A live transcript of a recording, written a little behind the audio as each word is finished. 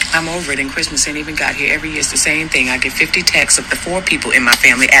I'm over it, and Christmas ain't even got here. Every year it's the same thing. I get 50 texts of the 4 people in my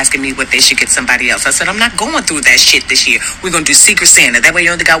family asking me what they should get somebody else. I said, I'm not going through that shit this year. We're going to do Secret Santa. That way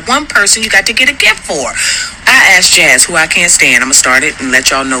you only got one person you got to get a gift for. I asked Jazz, who I can't stand, I'm going to start it and let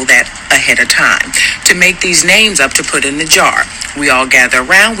y'all know that ahead of time, to make these names up to put in the jar. We all gather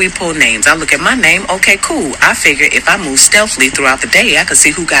around, we pull names. I look at my name, okay, cool. I figure if I move stealthily throughout the day, I could see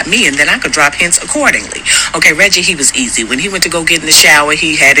who got me, and then I could drop hints accordingly. Okay, Reggie, he was easy. When he went to go get in the shower,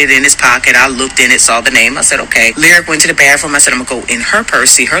 he had it in his pocket. I looked in it, saw the name. I said, okay. Lyric went to the bathroom. I said, I'm going to go in her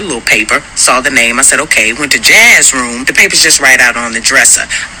purse, see her little paper. Saw the name. I said, okay. Went to Jazz's room. The paper's just right out on the dresser.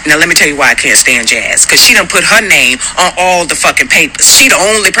 Now, let me tell you why I can't stand Jazz. Because she done put her name on all the fucking papers. She the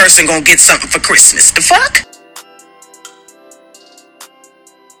only person going to get something for Christmas. The fuck?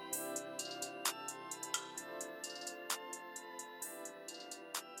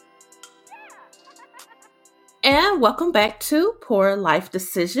 And welcome back to Poor Life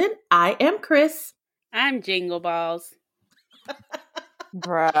Decision. I am Chris. I'm Jingle Balls.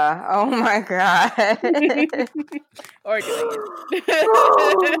 Bruh. Oh my God. Or do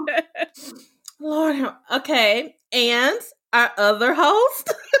Lord. Okay. And our other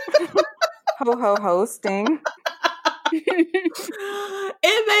host. Ho hosting.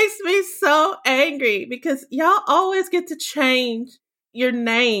 It makes me so angry because y'all always get to change your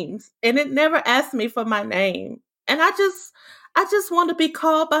names, and it never asks me for my name, and I just want to be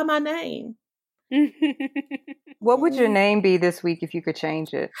called by my name. What would your name be this week if you could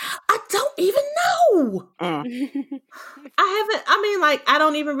change it? I don't even know. I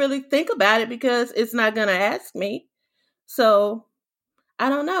don't even really think about it because it's not gonna ask me, so I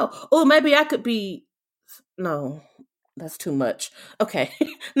don't know. Oh, maybe I could be. No, that's too much. Okay.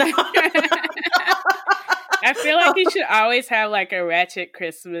 No. I feel like you should always have like a ratchet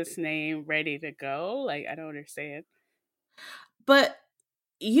Christmas name ready to go. Like, I don't understand. But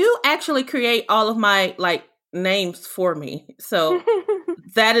you actually create all of my like names for me. So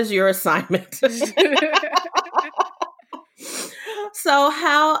that is your assignment. So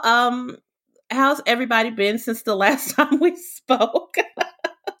how's everybody been since the last time we spoke?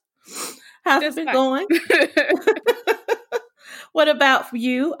 How's it been going? What about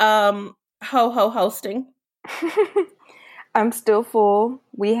you? Ho hosting. I'm still full.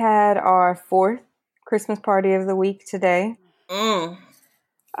 We had our 4th Christmas party of the week today. So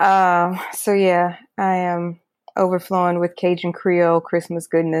yeah, I am overflowing with Cajun Creole Christmas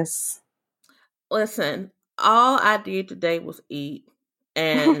goodness. Listen, all I did today was eat,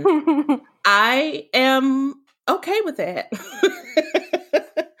 and I am okay with that.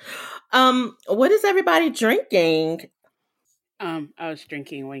 What is everybody drinking? I was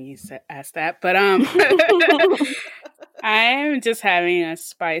drinking when you asked that, but I'm just having a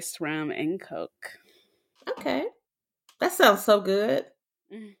spiced rum and Coke. Okay, that sounds so good.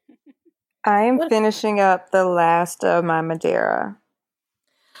 I am finishing up the last of my Madeira.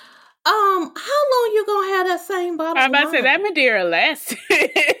 How long you gonna have that same bottle? I'm about to say that Madeira lasts.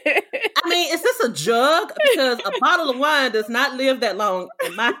 I mean, is this a jug? Because a bottle of wine does not live that long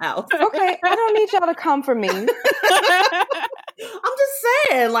in my house. Okay, I don't need y'all to come for me. I'm just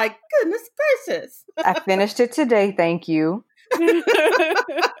saying, like, goodness gracious. I finished it today, thank you.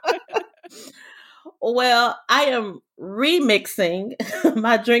 Well, I am remixing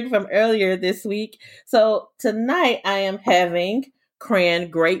my drink from earlier this week. So tonight I am having cran,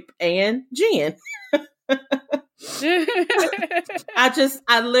 grape, and gin.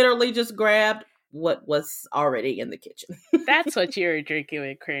 I literally just grabbed what was already in the kitchen. That's what you were drinking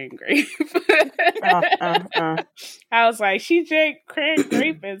with cran grape. I was like, she drank cran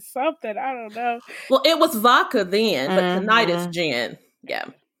grape and something. I don't know. Well, it was vodka then, but tonight it's gin. Yeah.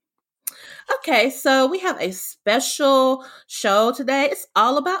 Okay, so we have a special show today. It's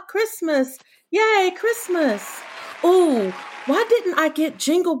all about Christmas. Yay, Christmas. Ooh, why didn't I get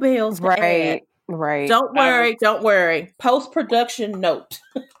Jingle Bells to add? Right. Don't worry. Post-production note.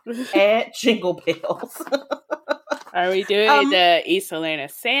 Add Jingle Bells. Are we doing the East Atlanta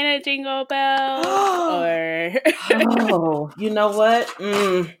Santa Jingle Bells? Or oh, you know what?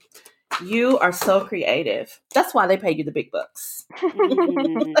 You are so creative. That's why they pay you the big bucks.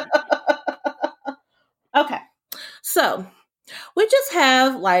 Okay. So we just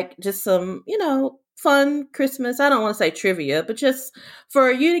have like just some, fun Christmas. I don't want to say trivia, but just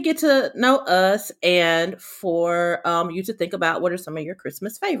for you to get to know us and for you to think about what are some of your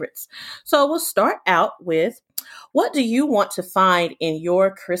Christmas favorites. So we'll start out with, what do you want to find in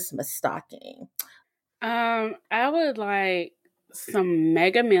your Christmas stocking? I would like some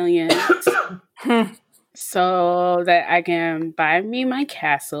Mega Millions so that I can buy me my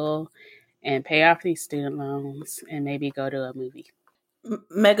castle and pay off these student loans and maybe go to a movie.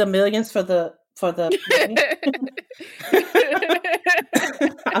 Mega Millions for the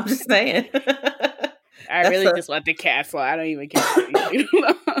I'm just saying. I really just want the castle. I don't even care.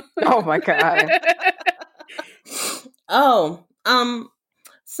 Oh my God.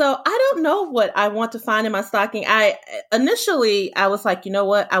 So I don't know what I want to find in my stocking. Initially I was like, you know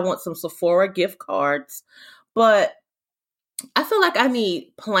what? I want some Sephora gift cards, but I feel like I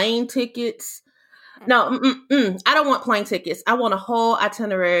need plane tickets. No, I don't want plane tickets. I want a whole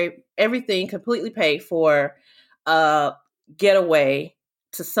itinerary, everything completely paid for, getaway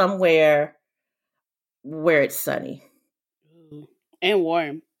to somewhere where it's sunny. And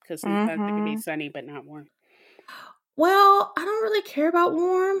warm, because sometimes it can be sunny but not warm. Well, I don't really care about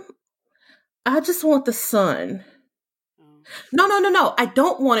warm. I just want the sun. No. I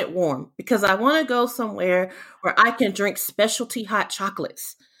don't want it warm because I want to go somewhere where I can drink specialty hot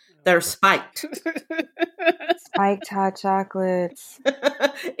chocolates that are spiked. Spiked hot chocolates.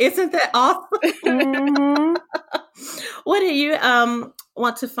 Isn't that awesome? Mm-hmm. What do you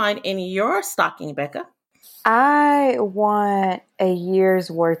want to find in your stocking, Becca? I want a year's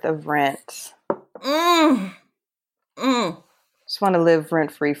worth of rent. Just want to live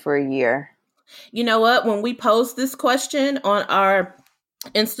rent-free for a year. You know what? When we posed this question on our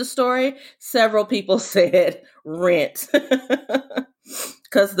Insta story, several people said rent.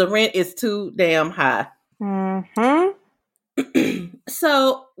 Because the rent is too damn high.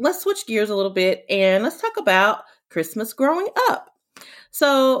 So let's switch gears a little bit and let's talk about Christmas growing up.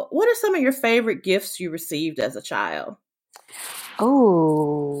 So what are some of your favorite gifts you received as a child?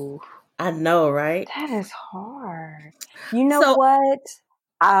 Oh, I know, right? That is hard. You know what?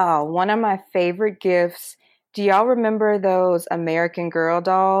 One of my favorite gifts. Do y'all remember those American Girl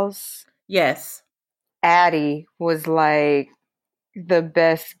dolls? Yes. Addie was like the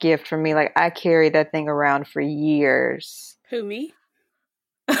best gift for me. Like, I carried that thing around for years. Who, me?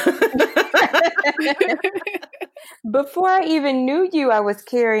 Before I even knew you, I was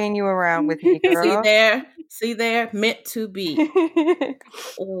carrying you around with me, girl. See there, meant to be.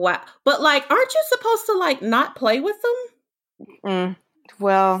 Wow. But like, aren't you supposed to like not play with them?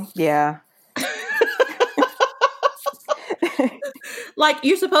 Well, yeah. Like,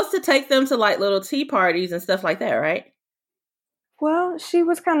 you're supposed to take them to like little tea parties and stuff like that, right? Well, she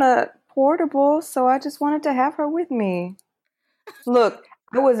was kind of portable, so I just wanted to have her with me. Look,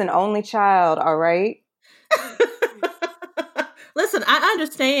 I was an only child, all right? Listen, I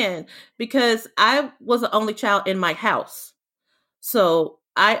understand because I was the only child in my house. So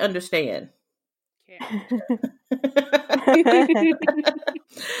I understand.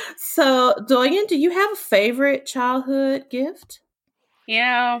 So, Doyen, do you have a favorite childhood gift?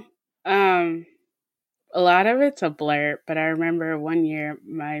 Yeah, a lot of it's a blur, but I remember one year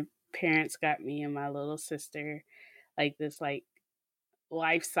my parents got me and my little sister like this like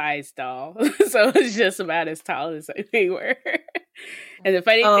life-size doll. So it's just about as tall as they were. And the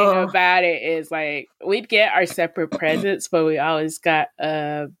funny thing about it is like we'd get our separate presents, but we always got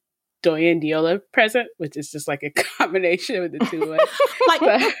a Doyen Diola present, which is just like a combination of the two of us. Like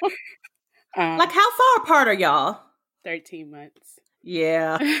how far apart are y'all? 13 months.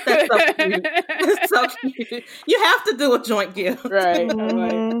 Yeah, that's so cute. That's so cute. You have to do a joint gift, right?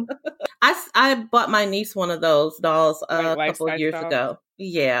 I bought my niece one of those dolls a couple of years ago.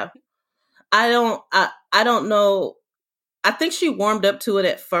 Yeah, I don't know. I think she warmed up to it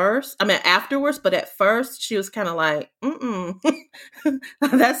at first. I mean, afterwards, but at first she was kind of like,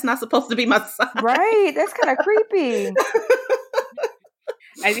 that's not supposed to be my size. Right? That's kind of creepy.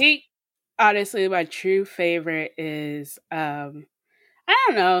 I think honestly, my true favorite is. I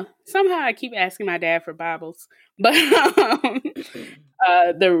don't know. Somehow I keep asking my dad for Bibles. But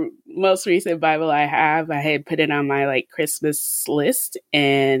the most recent Bible I have, I had put it on my like Christmas list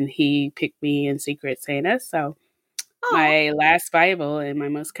and he picked me in Secret Santa. So my last Bible and my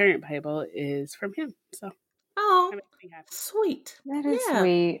most current Bible is from him. So sweet. That is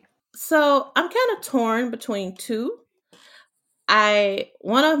sweet. So I'm kind of torn between two.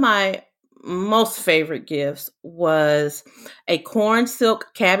 One of my most favorite gifts was a corn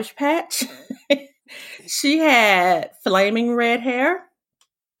silk Cabbage Patch. She had flaming red hair.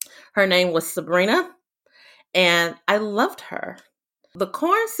 Her name was Sabrina, and I loved her. The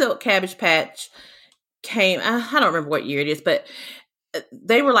corn silk Cabbage Patch came, I don't remember what year it is, but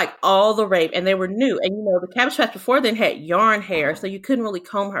they were like all the rave, and they were new. And you know, the Cabbage Patch before then had yarn hair, so you couldn't really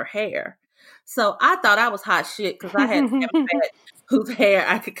comb her hair. So I thought I was hot shit because I had a Cabbage Patch whose hair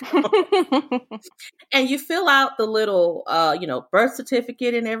I could comb. And you fill out the little, birth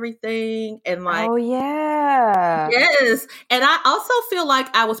certificate and everything. And like, oh, yeah. Yes. And I also feel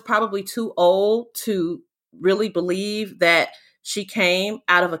like I was probably too old to really believe that she came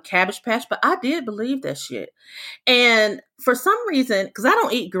out of a Cabbage Patch, but I did believe that shit. And for some reason, because I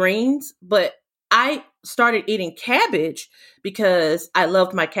don't eat greens, but I started eating cabbage because I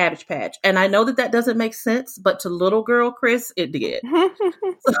loved my Cabbage Patch. And I know that that doesn't make sense, but to little girl Chris, it did.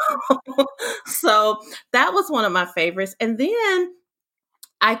 So that was one of my favorites. And then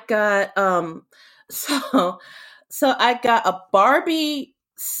I got so I got a Barbie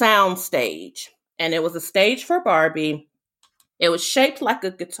sound stage, and it was a stage for Barbie. It was shaped like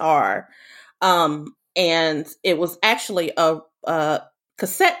a guitar, and it was actually a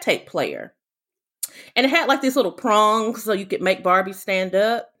cassette tape player, and it had like these little prongs so you could make Barbie stand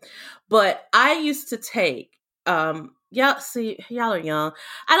up. But I used to take y'all are young.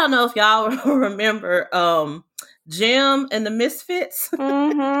 I don't know if y'all remember Jim and the Misfits.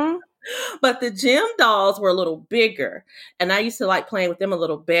 Mm-hmm. But the Jim dolls were a little bigger, and I used to like playing with them a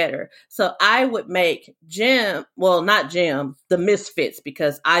little better. So I would make not Jim, the Misfits,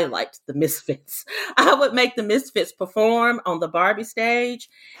 because I liked the Misfits. I would make the Misfits perform on the Barbie stage,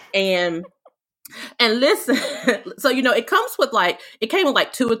 and listen. So it came with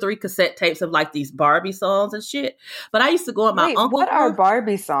like 2 or 3 cassette tapes of like these Barbie songs and shit. But I used to go at my uncle. What are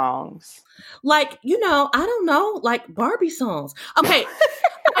Barbie songs? Like, I don't know, like Barbie songs. Okay.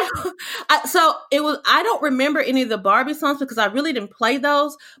 I don't remember any of the Barbie songs because I really didn't play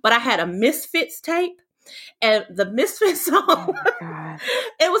those, but I had a Misfits tape, and the Misfits song,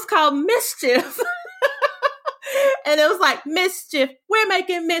 it was called Mischief. And it was like, mischief, we're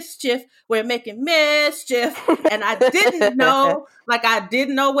making mischief, and I didn't know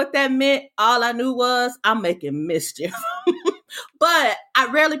what that meant. All I knew was I'm making mischief. But I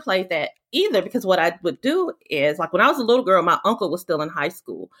rarely played that either, because what I would do is, like, when I was a little girl, my uncle was still in high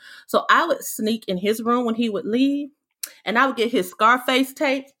school. So I would sneak in his room when he would leave, and I would get his Scarface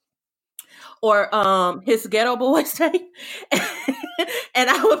tape or his Ghetto Boys tape, and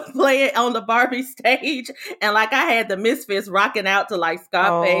I would play it on the Barbie stage. And like, I had the Misfits rocking out to like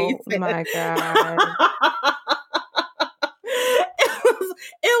Scarface. Oh my God.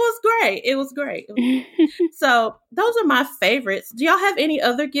 It was great. So those are my favorites. Do y'all have any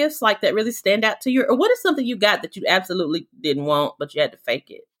other gifts like that really stand out to you? Or what is something you got that you absolutely didn't want, but you had to fake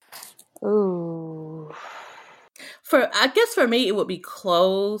it? Ooh. I guess for me, it would be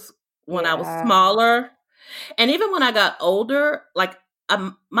clothes when I was smaller. And even when I got older, like,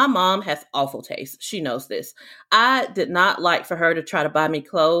 my mom has awful taste. She knows this. I did not like for her to try to buy me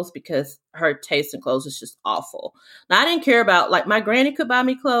clothes because her taste in clothes is just awful. Now, I didn't care about, like, my granny could buy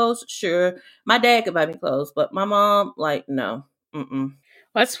me clothes. Sure. My dad could buy me clothes, but my mom, like, no. Mm-mm.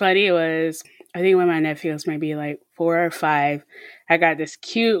 What's funny was, I think when my nephew was maybe like 4 or 5, I got this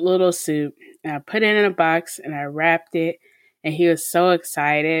cute little suit, and I put it in a box and I wrapped it, and he was so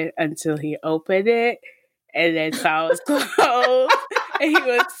excited until he opened it and then saw his clothes. And he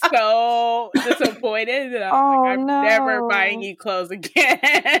was so disappointed that I was like, I'm never buying you clothes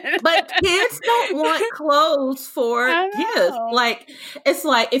again. But kids don't want clothes for gifts. Like,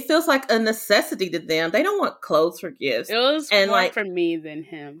 it feels like a necessity to them. They don't want clothes for gifts. It was more for me than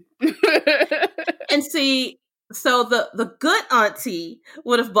him. And see, so the good auntie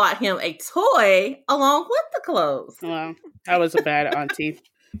would have bought him a toy along with the clothes. Well, I was a bad auntie.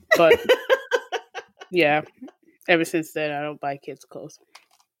 But yeah. Ever since then, I don't buy kids clothes.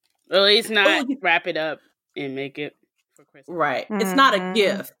 Or at least not wrap it up and make it for Christmas. Right. Mm-hmm. It's not a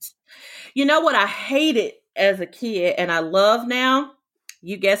gift. You know what I hated as a kid and I love now?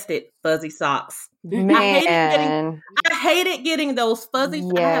 You guessed it, fuzzy socks. Man. I hated getting those fuzzy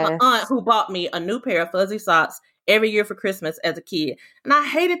socks. I have an aunt who bought me a new pair of fuzzy socks every year for Christmas as a kid. And I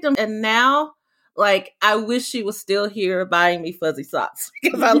hated them. And now, like, I wish she was still here buying me fuzzy socks.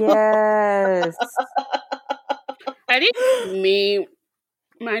 Because I love them. I think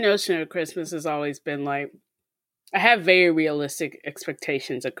my notion of Christmas has always been like, I have very realistic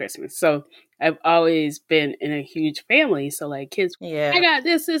expectations of Christmas. So I've always been in a huge family. So like, kids, I got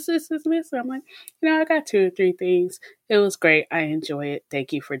this. I'm like, I got 2 or 3 things. It was great. I enjoy it.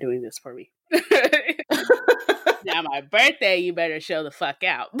 Thank you for doing this for me. Now my birthday, you better show the fuck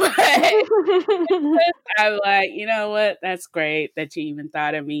out. But I'm like, you know what? That's great that you even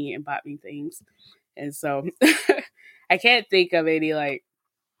thought of me and bought me things. And so I can't think of any like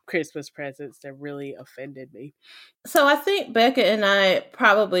Christmas presents that really offended me. So I think Becca and I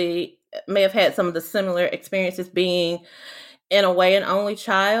probably may have had some of the similar experiences, being in a way an only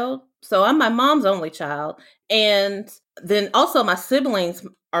child. So I'm my mom's only child. And then also my siblings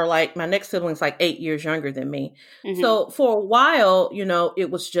are like, my next sibling's like 8 years younger than me. Mm-hmm. So for a while,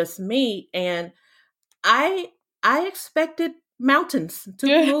 it was just me. And I expected mountains to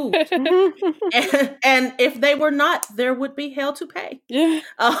be moved. And if they were not, there would be hell to pay. Yeah.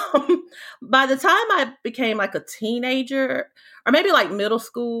 By the time I became like a teenager, or maybe like middle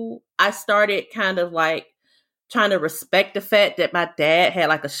school, I started kind of like trying to respect the fact that my dad had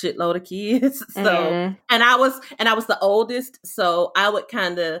like a shitload of kids. So, and I was the oldest. So I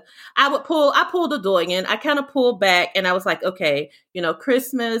pulled the door in. I kind of pulled back and I was like, okay,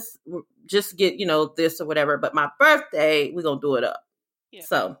 Christmas, just get, this or whatever. But my birthday, we're going to do it up. Yeah.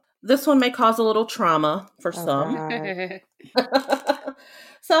 So this one may cause a little trauma for some.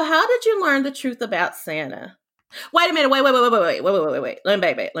 So how did you learn the truth about Santa? Wait a minute. Wait. Let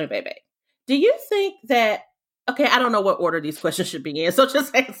me back. Do you think that, okay, I don't know what order these questions should be in, so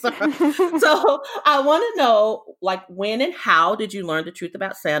just answer. So I want to know, like, when and how did you learn the truth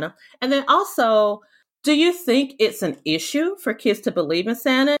about Santa? And then also, do you think it's an issue for kids to believe in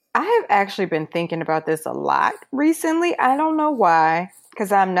Santa? I have actually been thinking about this a lot recently. I don't know why,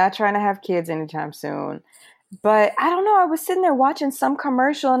 because I'm not trying to have kids anytime soon. But I don't know. I was sitting there watching some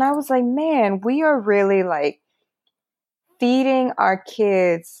commercial and I was like, man, we are really like feeding our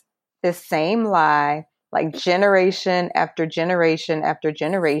kids the same lie, like generation after generation after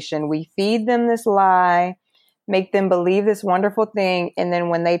generation. We feed them this lie, make them believe this wonderful thing. And then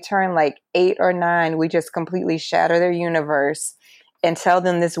when they turn like 8 or 9, we just completely shatter their universe and tell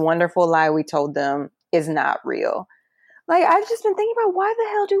them this wonderful lie we told them is not real. Like, I've just been thinking about, why the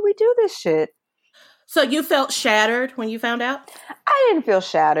hell do we do this shit? So you felt shattered when you found out? I didn't feel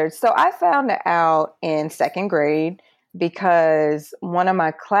shattered. So I found it out in 2nd grade because one of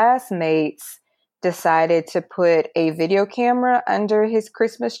my classmates decided to put a video camera under his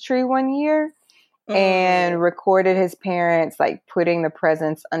Christmas tree one year and recorded his parents like putting the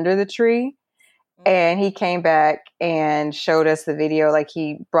presents under the tree. And he came back and showed us the video. Like,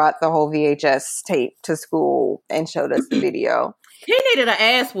 he brought the whole VHS tape to school and showed us the video. He needed an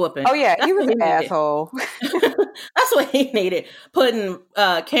ass whooping. Oh, yeah. He was an asshole. That's what he needed. Putting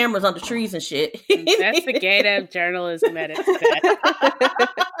cameras under trees and shit. That's the gate of journalism at its best.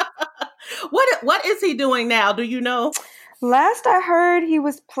 What is he doing now? Do you know? Last I heard, he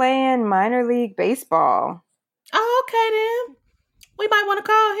was playing minor league baseball. Oh, okay then. We might want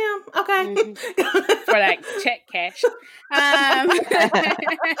to call him. Okay. For like check cash.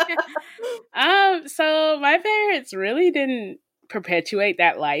 So my parents really didn't perpetuate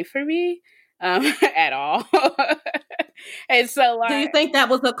that life for me at all. And so, like, do you think that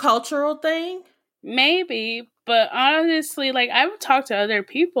was a cultural thing? Maybe, but honestly, like, I've talked to other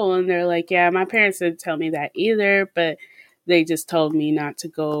people and they're like, yeah, my parents didn't tell me that either, but they just told me not to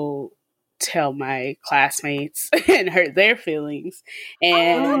go tell my classmates and hurt their feelings.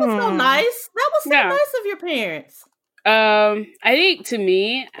 And that was so nice. That was so nice of your parents. I think, to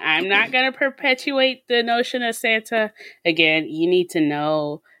me, I'm not going to perpetuate the notion of Santa. Again, you need to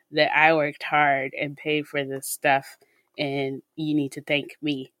know that I worked hard and paid for this stuff, and you need to thank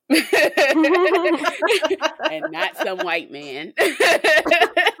me. And not some white man.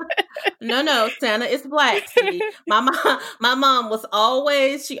 No, Santa is black. See, my mom was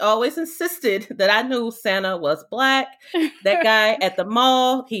always insisted that I knew Santa was black. That guy at the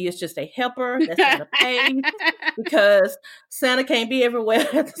mall, he is just a helper that Santa pays, because Santa can't be everywhere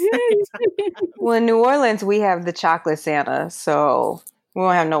at the same time. Well, in New Orleans, we have the chocolate Santa, so we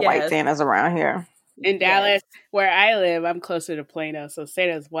won't have no white Santas around here. In Dallas, where I live, I'm closer to Plano, so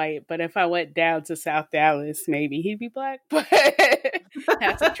Santa's white. But if I went down to South Dallas, maybe he'd be black. But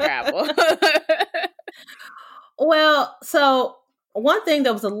have to travel. Well, so one thing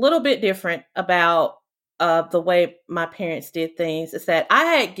that was a little bit different about the way my parents did things is that I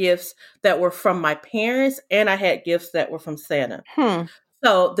had gifts that were from my parents and I had gifts that were from Santa.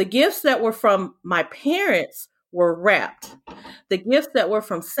 So the gifts that were from my parents were wrapped. The gifts that were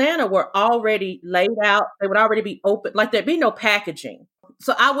from Santa were already laid out. They would already be open. Like, there'd be no packaging.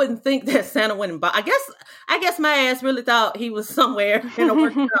 So I wouldn't think that Santa went and bought. I guess my ass really thought he was somewhere in a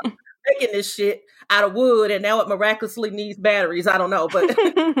workshop making this shit out of wood, and now it miraculously needs batteries. I don't know, but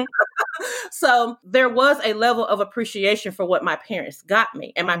so there was a level of appreciation for what my parents got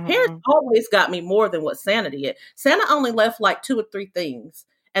me, and my parents always got me more than what Santa did. Santa only left like 2 or 3 things.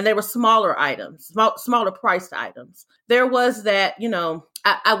 And they were smaller items, smaller priced items. There was that,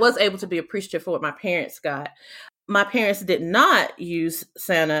 I was able to be appreciative for what my parents got. My parents did not use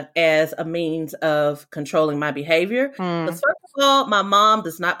Santa as a means of controlling my behavior. Because first of all, my mom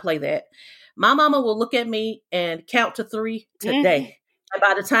does not play that. My mama will look at me and count to 3 today. And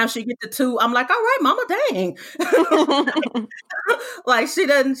by the time she get to 2, I'm like, all right, mama, dang. Like she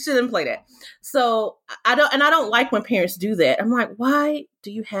didn't play that. So I don't like when parents do that. I'm like, why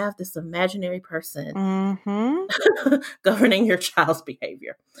do you have this imaginary person governing your child's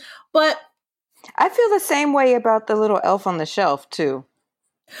behavior? But I feel the same way about the little elf on the shelf too.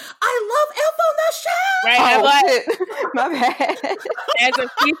 I love Elf on the Shelf. Right, shit. My bad. As a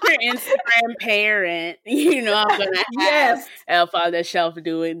future Instagram parent, I'm gonna have Elf on the Shelf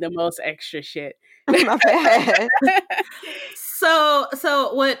doing the most extra shit. My bad. So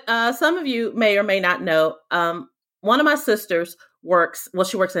what some of you may or may not know, one of my sisters works in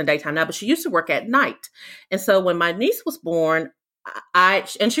the daytime now, but she used to work at night. And so when my niece was born,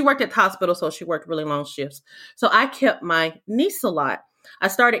 and she worked at the hospital, so she worked really long shifts. So I kept my niece a lot. I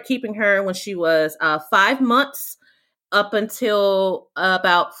started keeping her when she was 5 months up until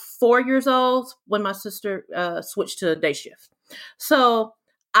about 4 years old when my sister switched to a day shift. So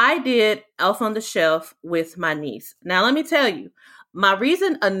I did Elf on the Shelf with my niece. Now, let me tell you, my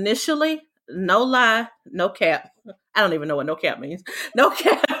reason initially, no lie, no cap. I don't even know what no cap means. No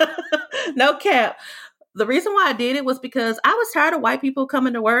cap. No cap. The reason why I did it was because I was tired of white people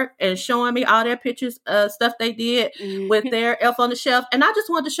coming to work and showing me all their pictures of stuff they did with their Elf on the Shelf. And I just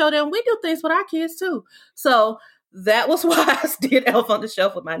wanted to show them we do things with our kids too. So that was why I did Elf on the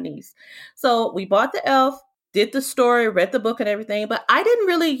Shelf with my niece. So we bought the elf, did the story, read the book and everything, but I didn't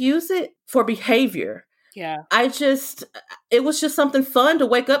really use it for behavior. Yeah. It was just something fun to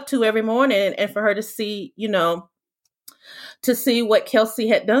wake up to every morning and for her to see, to see what Kelsey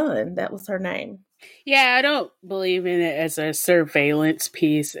had done. That was her name. Yeah, I don't believe in it as a surveillance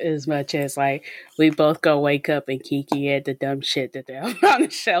piece as much as like we both go wake up and kiki at the dumb shit that the Elf on the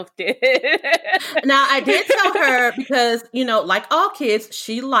Shelf did. Now, I did tell her because, like all kids,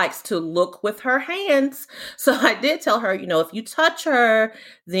 she likes to look with her hands. So I did tell her, if you touch her,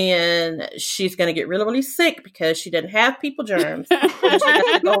 then she's going to get really, really sick because she didn't have people germs. And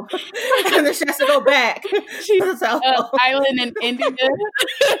then she has to go back. She's island in India.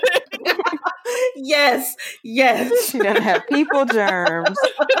 Yes. She doesn't have people germs.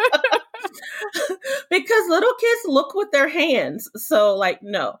 Because little kids look with their hands. So,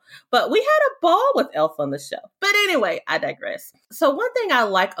 no. But we had a ball with Elf on the Shelf. But anyway, I digress. So one thing I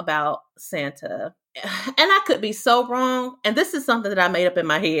like about Santa, and I could be so wrong, and this is something that I made up in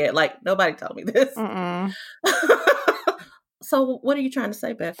my head. Like, nobody told me this. So what are you trying to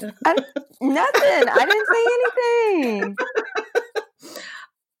say, Becca? Nothing. I didn't say anything.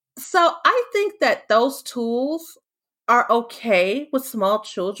 So I think that those tools are okay with small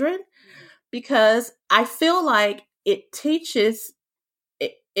children because I feel like it teaches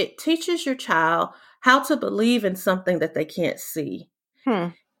your child how to believe in something that they can't see.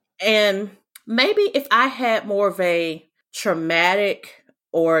 And maybe if I had more of a traumatic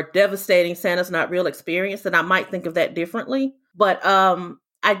or devastating Santa's Not Real experience, then I might think of that differently. But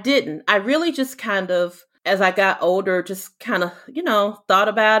I didn't. I really just kind of, as I got older, just kind of, thought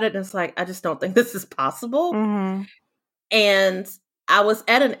about it. And it's like, I just don't think this is possible. And I was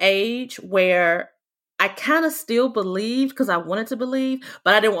at an age where I kind of still believed because I wanted to believe,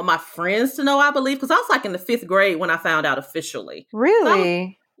 but I didn't want my friends to know I believed because I was like in the 5th grade when I found out officially.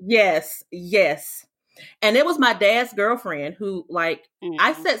 Really? Yes. And it was my dad's girlfriend who, I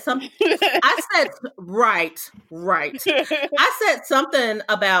said something. Right. I said something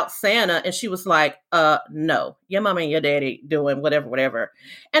about Santa, and she was like, no, your mama and your daddy doing whatever.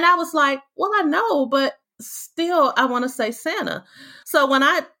 And I was like, well, I know, but still, I want to say Santa. So when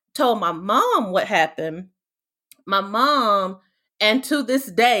I told my mom what happened, my mom, and to this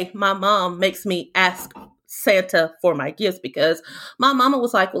day, my mom makes me ask Santa for my gifts because my mama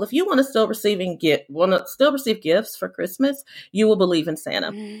was like, well, if you want to still receive gifts for Christmas, you will believe in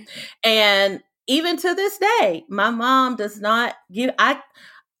Santa. And even to this day, my mom does not give, I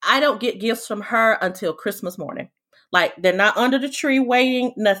don't get gifts from her until Christmas morning. Like, they're not under the tree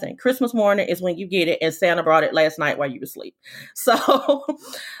waiting, nothing. Christmas morning is when you get it, and Santa brought it last night while you were asleep. So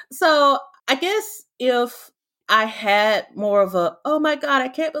I guess if I had more of a, oh my God, I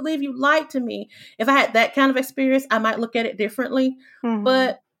can't believe you lied to me. If I had that kind of experience, I might look at it differently.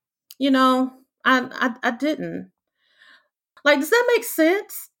 But, I didn't. Like, does that make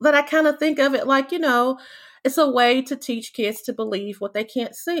sense? That I kind of think of it like, it's a way to teach kids to believe what they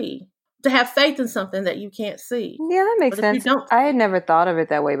can't see. To have faith in something that you can't see. Yeah, that makes sense. I had never thought of it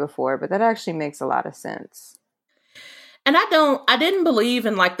that way before, but that actually makes a lot of sense. And I didn't believe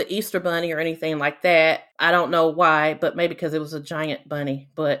in the Easter bunny or anything like that. I don't know why, but maybe because it was a giant bunny.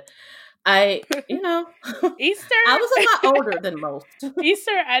 But Easter. I was a lot older than most.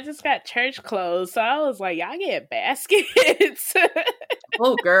 Easter, I just got church clothes, so I was like, y'all get baskets.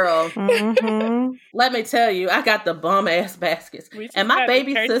 Oh, girl. Mm-hmm. Let me tell you, I got the bum ass baskets. And my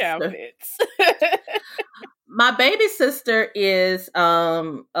baby sister, my baby sister is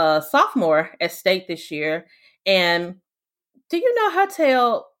a sophomore at State this year. And do you know how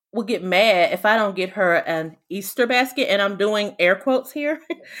Tail will get mad if I don't get her an Easter basket? And I'm doing air quotes here.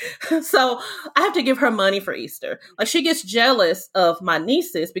 So I have to give her money for Easter. Like, she gets jealous of my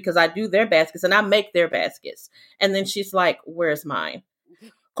nieces because I do their baskets and I make their baskets. And then she's like, where's mine?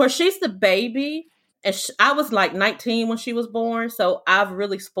 Of course, she's the baby. And I was like 19 when she was born. So I've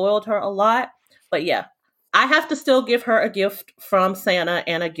really spoiled her a lot. But yeah, I have to still give her a gift from Santa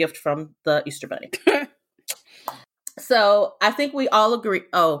and a gift from the Easter Bunny. So I think we all agree.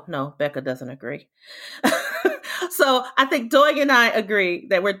 Oh, no, Becca doesn't agree. So I think Doig and I agree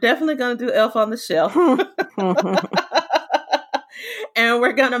that we're definitely going to do Elf on the Shelf. And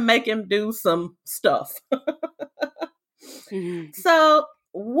we're going to make him do some stuff. So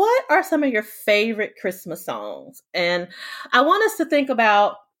what are some of your favorite Christmas songs? And I want us to think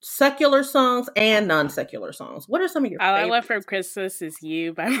about secular songs and non-secular songs. What are some of your All favorites? I Want for Christmas Is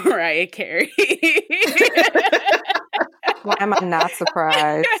You by Mariah Carey. Why am I not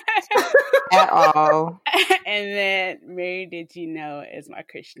surprised at all? And then Mary Did You Know is my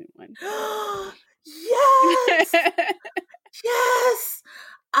Christian one. Yes! Yes!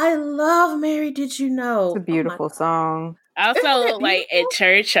 I love Mary Did You Know. It's a beautiful song. Also, like at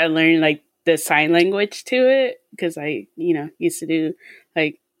church, I learned like the sign language to it because I, used to do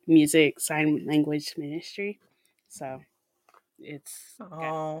like music sign language ministry. So it's.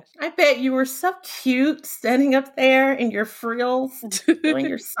 Oh, I bet you were so cute standing up there in your frills doing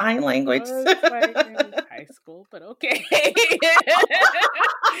your sign language. I was like in high school, but okay.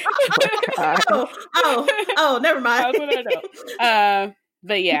 Oh, never mind. That's what I know.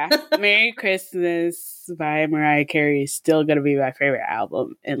 But yeah, Merry Christmas by Mariah Carey is still going to be my favorite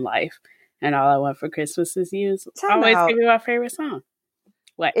album in life. And All I Want for Christmas Is You is always going to be my favorite song.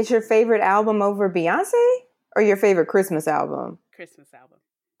 What? Is your favorite album over Beyonce or your favorite Christmas album? Christmas album.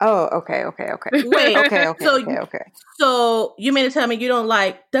 Oh, okay. Wait, okay. So you mean to tell me you don't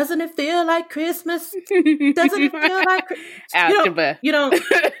like, doesn't it feel like Christmas? Doesn't it feel like Christmas? You don't.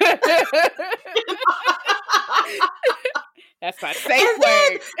 That's my safe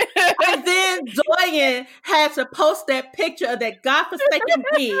word. And then Doyen had to post that picture of that godforsaken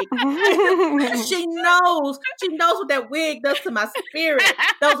wig. She knows what that wig does to my spirit.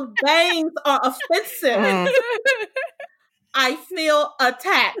 Those bangs are offensive. I feel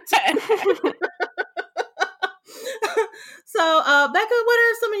attacked. So, Becca, what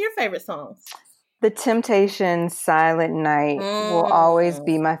are some of your favorite songs? The Temptations' Silent Night will always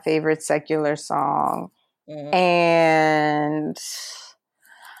be my favorite secular song. And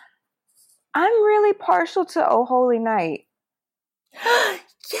I'm really partial to Oh Holy Night.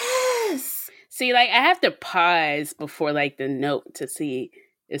 Yes. See, like I have to pause before like the note to see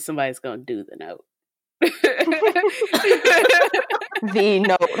if somebody's gonna do the note. The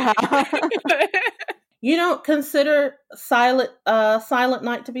note, huh? You don't consider Silent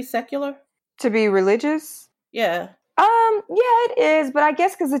Night to be secular? To be religious? Yeah. Yeah, it is, but I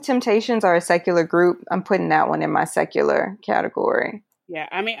guess because the Temptations are a secular group, I'm putting that one in my secular category. Yeah,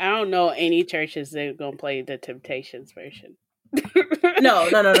 I mean, I don't know any churches that are gonna play the Temptations version. No.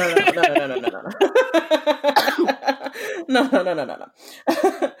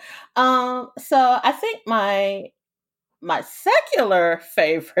 So I think my secular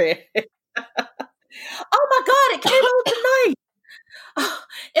favorite. Oh my God! It came out tonight.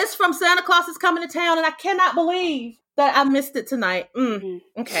 It's from Santa Claus Is Coming to Town, and I cannot believe that I missed it tonight.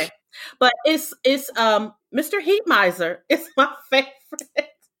 Okay, but it's Mr. Heat Miser. It's my favorite.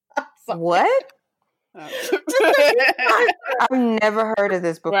 What? I've never heard of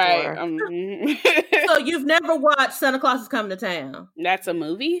this before. Right. So you've never watched Santa Claus Is Coming to Town? That's a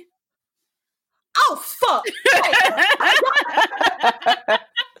movie? Oh, fuck!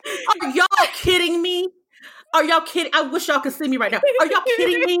 Are y'all kidding me? Are y'all kidding? I wish y'all could see me right now. Are y'all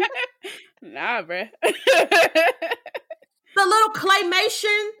kidding me? Nah, bruh. The little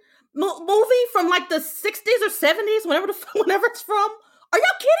claymation movie from like the 60s or 70s, whenever it's from. Are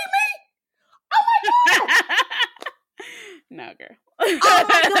y'all kidding me? Oh my God! No, girl. Oh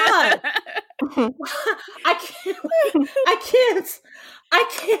my God!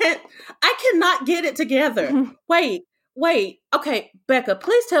 I cannot get it together. Wait. Okay, Becca,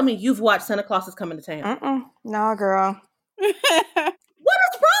 please tell me you've watched Santa Claus Is Coming to Town. No, girl. What is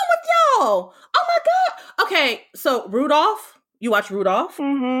wrong with y'all? Oh my God! Okay, so Rudolph. You watch Rudolph?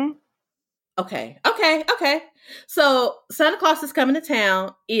 Mm-hmm. Okay. So Santa Claus is Coming to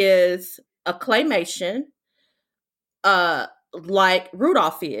Town is a claymation, like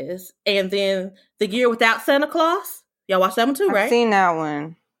Rudolph is, and then The Year Without Santa Claus. Y'all watch that one too, right? I've seen that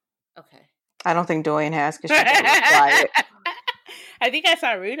one. Okay. I don't think Dorian has because she was quiet. I think I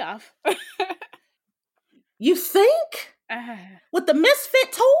saw Rudolph. You think? With the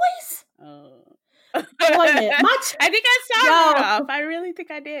Misfit toys? Oh. Wait a minute. I think I saw Rudolph. I really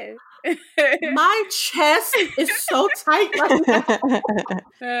think I did. My chest is so tight right now.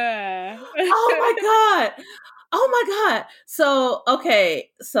 Oh my god. So,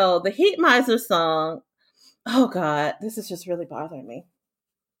 okay. So the Heat Miser song. Oh god, this is just really bothering me.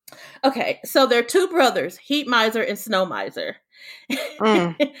 Okay, so they're two brothers, Heat Miser and Snow Miser.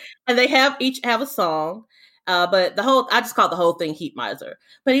 And they each have a song. But I just call the whole thing Heat Miser.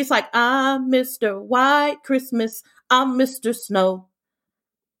 But he's like, I'm Mr. White Christmas, I'm Mr. Snow.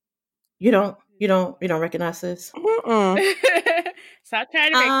 You don't recognize this? Stop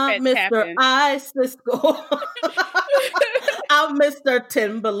trying to make sense Mr. Ice Cisco. I'm Mr.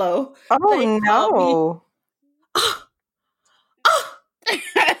 Timberlow. Oh no.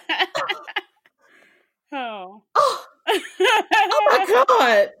 Oh.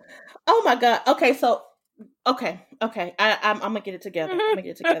 Oh my god. Okay, so okay. I'm gonna get it together.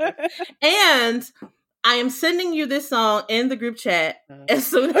 And I am sending you this song in the group chat as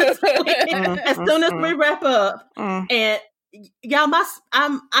soon as we wrap up. And y'all,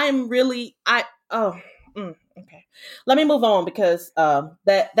 okay. Let me move on because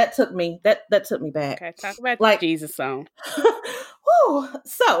that took me back. Okay, talk about the Jesus song.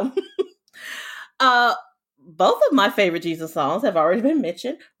 So, both of my favorite Jesus songs have already been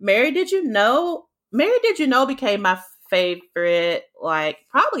mentioned. Mary Did You Know became my favorite, like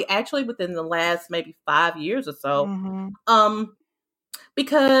probably actually within the last maybe 5 years or so.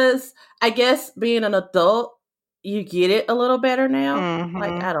 Because I guess being an adult, you get it a little better now.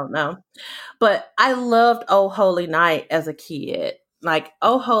 Like, I don't know. But I loved Oh Holy Night as a kid. Like,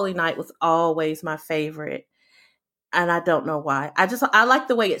 Oh Holy Night was always my favorite. And I don't know why. I like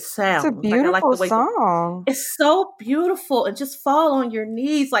the way it sounds. It's a beautiful song. It's so beautiful, and just fall on your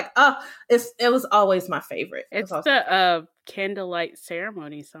knees. Like, it was always my favorite. It's the candlelight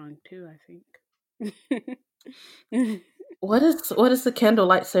ceremony song too, I think. What is the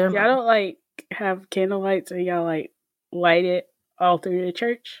candlelight ceremony? Y'all don't like have candlelights and y'all like light it all through the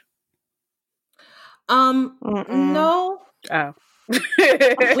church? No. Oh.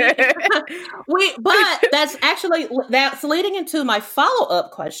 But that's leading into my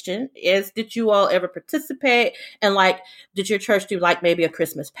follow-up question is, did you all ever participate, and like, did your church do like maybe a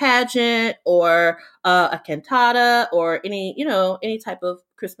Christmas pageant or a cantata or any type of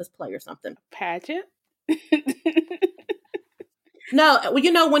Christmas play or something? Pageant? No, when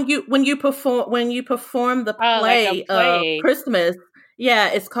you perform the play of Christmas, yeah,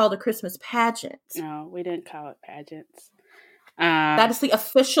 it's called a Christmas pageant. No, we didn't call it pageants. That is the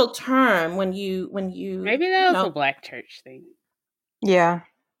official term when you maybe that was a black church thing. Yeah.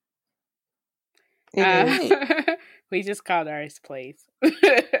 We just called ours plays. No,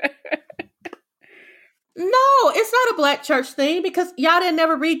 it's not a black church thing because y'all didn't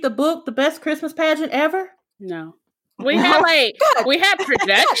never read the book, The Best Christmas Pageant Ever? No. We had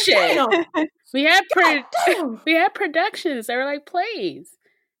production. We had productions. They were like plays.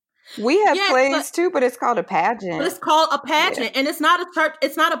 We have plays too, but it's called a pageant. But it's called a pageant, and it's not a church.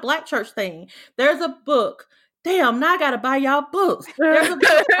 It's not a black church thing. There's a book. Damn, now I gotta buy y'all books. There's a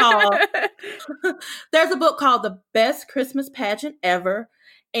book called The Best Christmas Pageant Ever,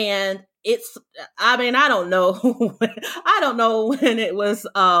 and it's. I mean, I don't know. I don't know when it was,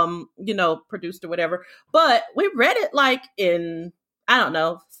 produced or whatever. But we read it like in, I don't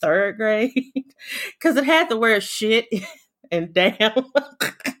know, 3rd grade, because it had the word shit and damn.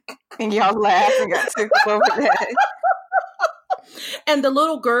 And y'all laughed and got tickled over that. And the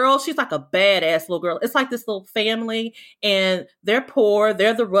little girl, she's like a badass little girl. It's like this little family, and they're poor.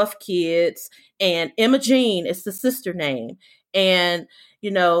 They're the rough kids. And Emma Jean is the sister name. And,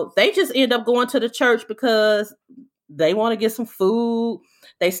 they just end up going to the church because they want to get some food.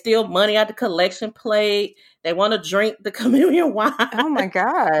 They steal money out the collection plate. They want to drink the communion wine. Oh my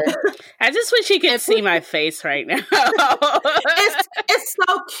God. I just wish you could see my face right now. It's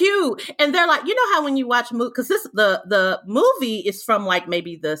so cute. And they're like, how when you watch movies, because the movie is from like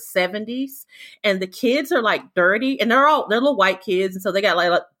maybe the 70s, and the kids are like dirty, and they're little white kids, and so they got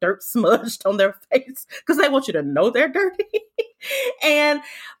like dirt smudged on their face because they want you to know they're dirty.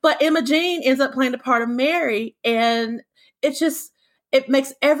 But Emma Jean ends up playing the part of Mary, and it's just, It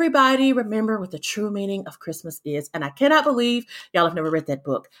makes everybody remember what the true meaning of Christmas is. And I cannot believe y'all have never read that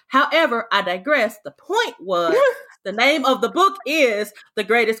book. However, I digress. The point was the name of the book is The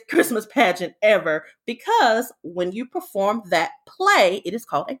Greatest Christmas Pageant Ever, because when you perform that play, it is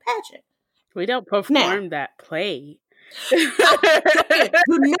called a pageant. We don't perform that play. You know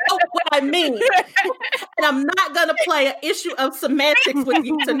what I mean. And I'm not going to play an issue of semantics with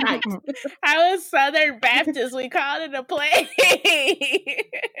you tonight. I was Southern Baptist. We called it a play.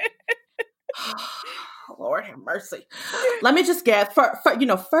 Lord have mercy. Let me just get,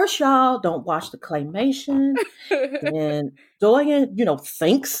 first y'all don't watch the claymation. And Doyen,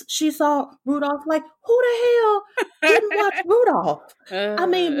 thinks she saw Rudolph. Like, who the hell didn't watch Rudolph? I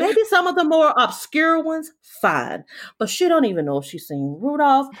mean, maybe some of the more obscure ones, fine. But she don't even know if she's seen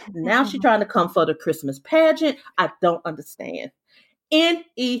Rudolph. Now she's trying to come for the Christmas pageant. I don't understand.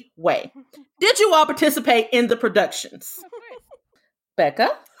 Anyway, did you all participate in the productions? Becca?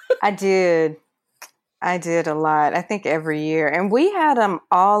 I did a lot. I think every year. And we had them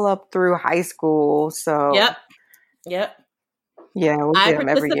all up through high school. So Yep. Yeah, we did them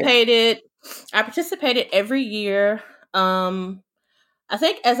every year. I participated every year. I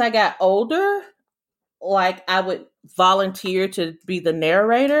think as I got older, like I would volunteer to be the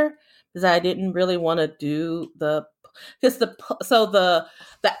narrator because I didn't really want to do the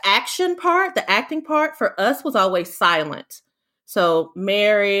action part, the acting part for us was always silent. So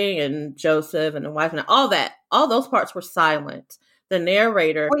Mary and Joseph and the wife and all those parts were silent. The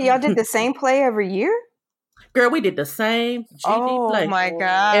narrator. Wait, y'all did the same play every year? Girl, we did the same GD play. Oh my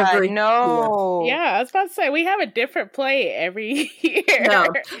God. No. Yeah, I was about to say, we have a different play every year. No.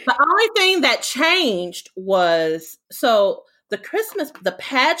 The only thing that changed was, the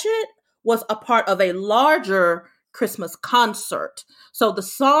pageant was a part of a larger Christmas concert. So the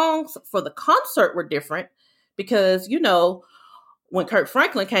songs for the concert were different because, when Kirk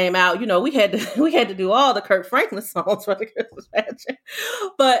Franklin came out, we had to do all the Kirk Franklin songs for the Christmas pageant.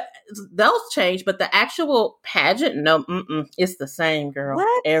 But those changed. But the actual pageant, no, it's the same, girl.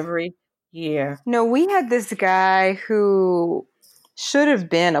 What? Every year. No, we had this guy who should have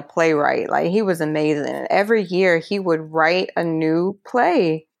been a playwright. Like, he was amazing. And every year he would write a new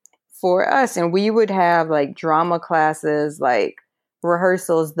play for us. And we would have like drama classes, like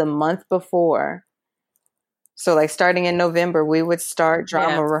rehearsals the month before. So, like, starting in November, we would start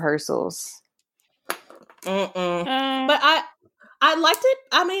drama rehearsals. But I liked it.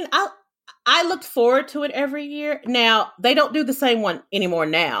 I mean, I looked forward to it every year. Now, they don't do the same one anymore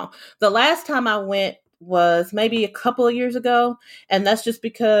now. The last time I went was maybe a couple of years ago, and that's just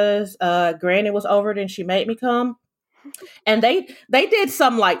because Granny was over it and she made me come. And they did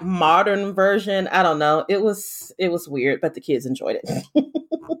some like modern version. I don't know. It was weird, but the kids enjoyed it.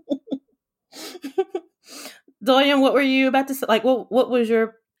 Doyen, what were you about to say? Like, what was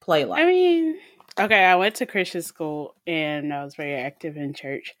your play like? I mean, okay, I went to Christian school and I was very active in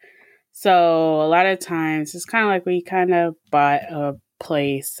church. So a lot of times it's kind of like we kind of bought a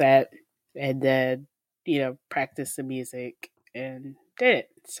play set and then, practiced the music and did it.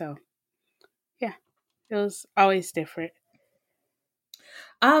 So, yeah, it was always different.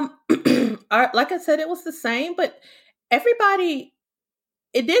 Like I said, it was the same, but everybody,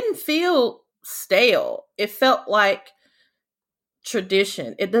 it didn't feel stale. It felt like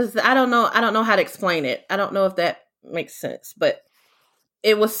tradition. It does. I don't know how to explain it. I don't know if that makes sense, but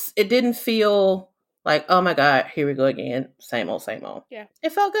it didn't feel like, oh my God, here we go again. Same old, same old. Yeah.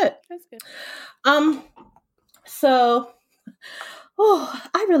 It felt good. That's good. So,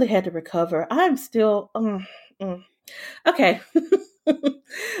 I really had to recover. I'm still, okay.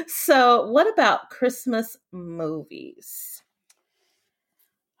 So what about Christmas movies?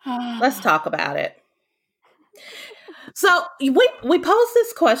 Let's talk about it. So we posed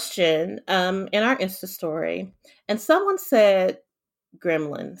this question in our Insta story, and someone said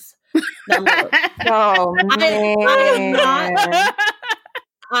Gremlins. Now look, Oh, man.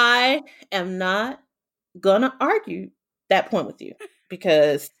 I am not gonna argue that point with you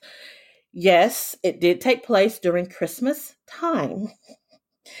because yes, it did take place during Christmas time.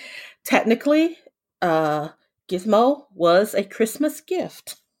 Technically, Gizmo was a Christmas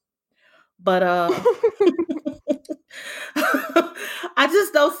gift. But I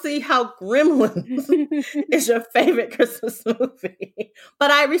just don't see how Gremlins is your favorite Christmas movie. But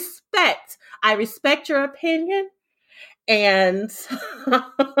I respect your opinion. And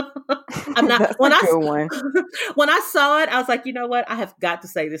I'm not That's when a good one. When I saw it, I was like, you know what? I have got to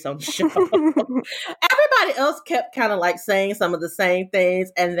say this on the show. Everybody else kept kind of like saying some of the same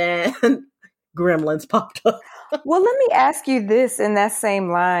things, and then Gremlins popped up. Well, let me ask you this in that same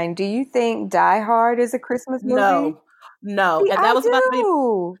line. Do you think Die Hard is a Christmas movie? No, See, and that I was about to be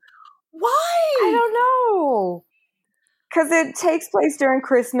do. why. I don't know. Because it takes place during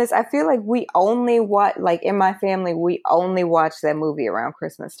Christmas. I feel like we only watch, like in my family, we only watch that movie around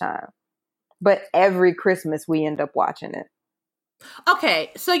Christmas time. But every Christmas we end up watching it.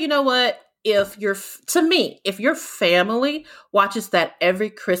 Okay, so you know what? If if your family watches that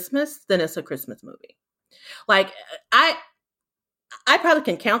every Christmas, then it's a Christmas movie. Like I probably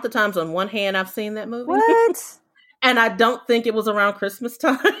can count the times on one hand I've seen that movie. What? And I don't think it was around Christmas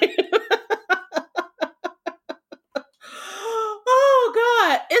time. Oh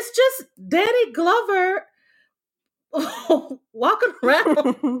God. It's just Danny Glover walking around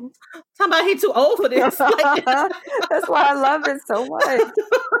talking about he too old for this. Like, that's why I love it so much.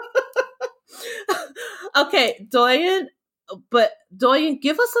 Okay, Doyen,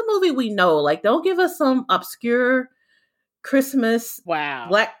 give us a movie we know. Like, don't give us some obscure Christmas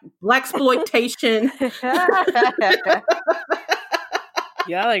black exploitation.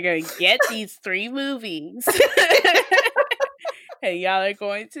 Y'all are going to get these 3 movies. And y'all are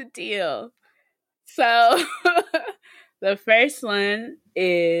going to deal. So, the first one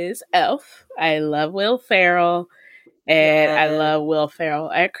is Elf. I love Will Ferrell. And I love Will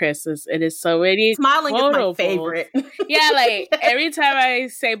Ferrell at Christmas. It is so many Smiling is my favorite. Yeah, like every time I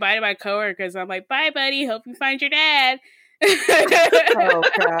say bye to my coworkers, I'm like, bye, buddy. Hope you find your dad. Oh,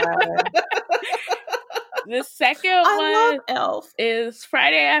 God. The second one is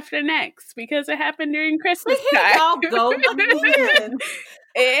Friday After Next because it happened during Christmas time. Y'all go again.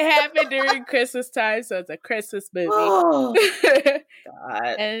 It happened during Christmas time, so it's a Christmas movie. Oh,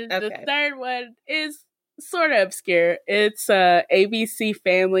 God. And the third one is sort of obscure. It's a ABC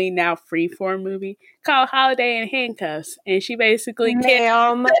Family now Freeform movie called Holiday in Handcuffs, and she basically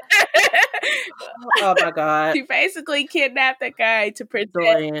oh my God. She basically kidnapped a guy to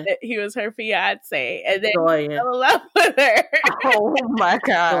pretend that he was her fiance, and then fell in love with her. Oh my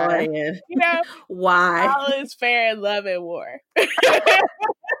God. You know why? All is fair in love and war.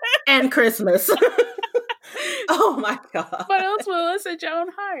 And Christmas. Oh my God. But it was Melissa Joan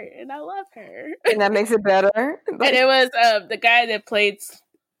Hart, and I love her. And that makes it better. And it was the guy that played,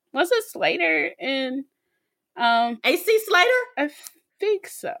 was it Slater in AC Slater? I think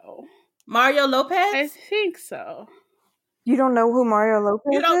so. Mario Lopez? I think so. You don't know who Mario Lopez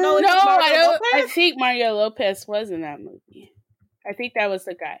is? You don't know No, Mario I don't. Lopez? I think Mario Lopez was in that movie. I think that was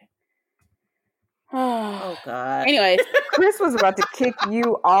the guy. Oh God. Anyways, Chris was about to kick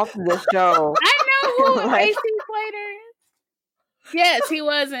you off the show. I know who AC Slater is. Yes, he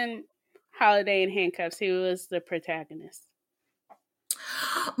was in Holiday in Handcuffs. He was the protagonist.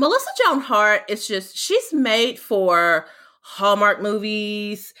 Melissa Joan Hart is she's made for Hallmark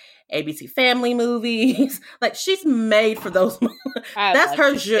movies, ABC Family movies. Like, she's made for those. That's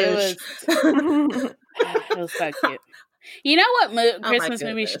her zhuzh. It was so cute. You know what Christmas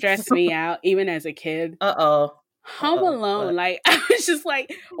movie stressed me out, even as a kid? Home Alone. What? Like, I was just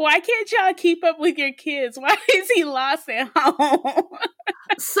like, why can't y'all keep up with your kids? Why is he lost at home?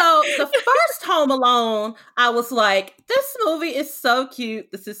 So the first Home Alone, I was like, this movie is so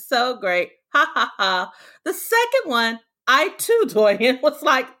cute. This is so great. Ha ha ha. The second one, I too, Doyen, was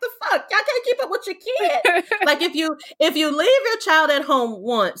like, the fuck? Y'all can't keep up with your kid. Like, if you leave your child at home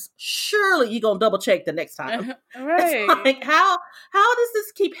once, surely you're gonna double check the next time. Right. It's like, how does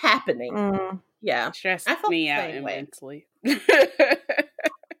this keep happening? Yeah. It stressed me out immensely.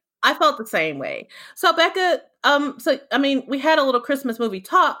 I felt the same way. So Becca, we had a little Christmas movie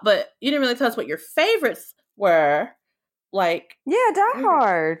talk, but you didn't really tell us what your favorites were. Like, yeah, Die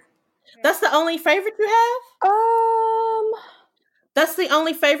Hard. That's the only favorite you have? That's the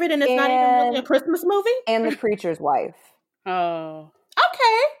only favorite, and it's not even really a Christmas movie? And The Preacher's Wife. Oh.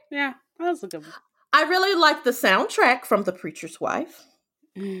 Okay. Yeah, that was a good one. I really like the soundtrack from The Preacher's Wife.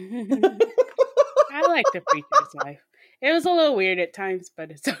 I like The Preacher's Wife. It was a little weird at times,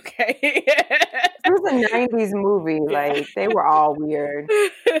 but it's okay. It was a 90s movie. Like, they were all weird.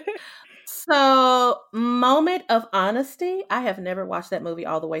 So, moment of honesty. I have never watched that movie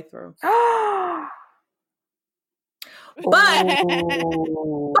all the way through. But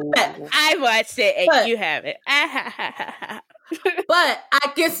I watched it and you haven't. But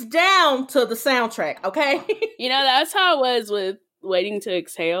I gets down to the soundtrack, okay? You know, that's how it was with Waiting to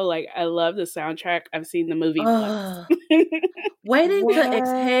Exhale. Like, I love the soundtrack. I've seen the movie once. Waiting to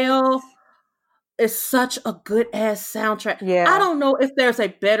Exhale is such a good ass soundtrack. Yeah. I don't know if there's a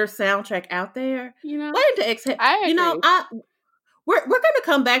better soundtrack out there. You know, Waiting to Exhale. I agree. You know, we're gonna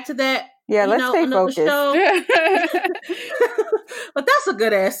come back to that. Yeah, let's stay focused. But that's a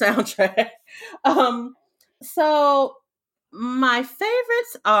good ass soundtrack. So my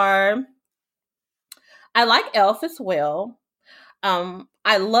favorites are I like Elf as well.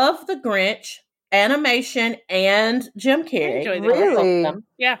 I love The Grinch, animation, and Jim Carrey. enjoy The I love both of Really? them.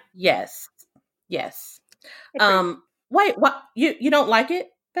 Yeah. Yes. Yes. Approve. Wait, what? You don't like it,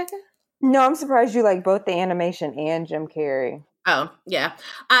 Becca? No, I'm surprised you like both the animation and Jim Carrey. Oh, yeah.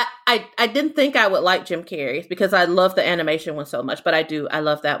 I didn't think I would like Jim Carrey's because I love the animation one so much, but I do. I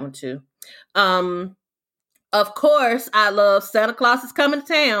love that one too. Of course, I love Santa Claus is Coming to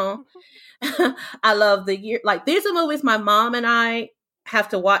Town. I love the year. Like, these are movies my mom and I have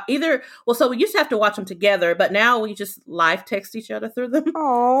to watch either. Well, so we used to have to watch them together, but now we just live text each other through them.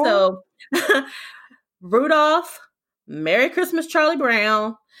 Oh, So, Rudolph, Merry Christmas, Charlie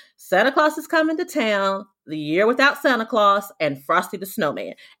Brown, Santa Claus is Coming to Town, The Year Without Santa Claus, and Frosty the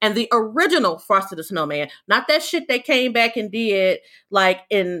Snowman. And the original Frosty the Snowman, not that shit they came back and did like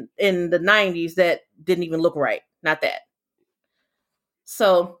in the 90s that didn't even look right. Not that.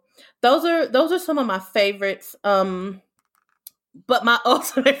 So those are some of my favorites. But my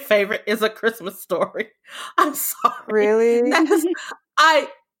ultimate favorite is A Christmas Story. I'm sorry. really?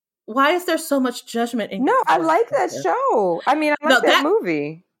 Why is there so much judgment in No, I Christmas? like that show. I mean, I like that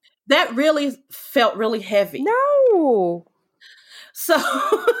movie. That really felt really heavy. No. So,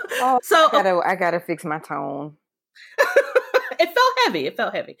 I gotta fix my tone. It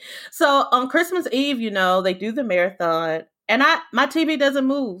felt heavy. So on Christmas Eve, they do the marathon, and my TV doesn't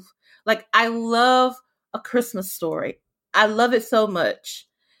move. Like, I love A Christmas Story. I love it so much.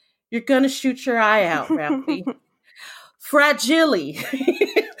 You're gonna shoot your eye out, Ralphie. Fragile.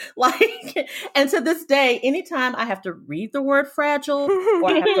 And to this day, anytime I have to read the word fragile or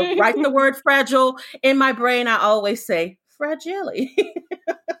I have to write the word fragile in my brain, I always say fragile.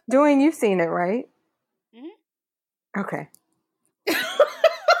 Dwayne, you've seen it, right? Mm-hmm. Okay.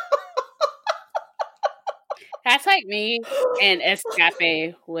 That's like me and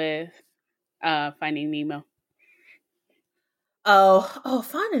Escape with Finding Nemo. Oh,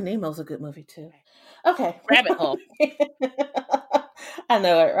 Finding Nemo's a good movie too. Okay. Rabbit Hole. I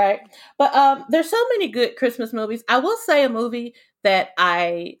know it, right? But there's so many good Christmas movies. I will say a movie that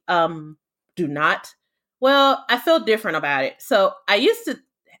I do not. Well, I feel different about it. So I used to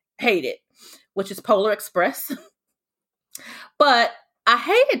hate it, which is Polar Express. But I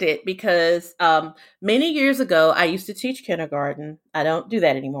hated it because many years ago, I used to teach kindergarten. I don't do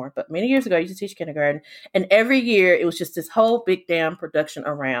that anymore, but many years ago, I used to teach kindergarten. And every year, it was just this whole big damn production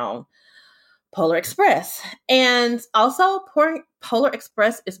around Polar Express. And also, Polar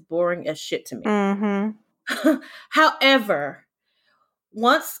Express is boring as shit to me. Mm-hmm. However,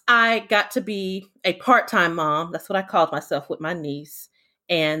 once I got to be a part-time mom, that's what I called myself with my niece,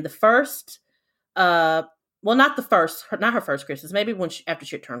 and the first, not her first Christmas, maybe after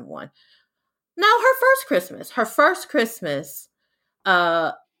she turned 1. No, her first Christmas,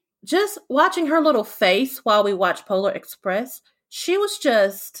 just watching her little face while we watched Polar Express, she was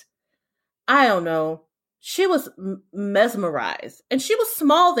just, I don't know, she was mesmerized. And she was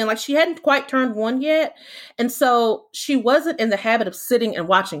small then, like she hadn't quite turned 1 yet. And so she wasn't in the habit of sitting and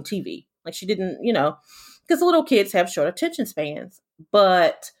watching TV. Like she didn't, because little kids have short attention spans.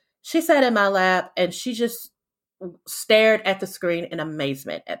 But she sat in my lap and she just stared at the screen in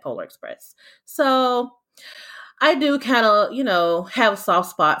amazement at Polar Express. So I do kind of, have a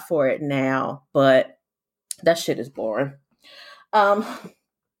soft spot for it now, but that shit is boring.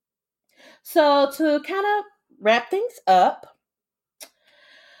 So to kind of wrap things up,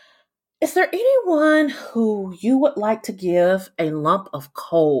 is there anyone who you would like to give a lump of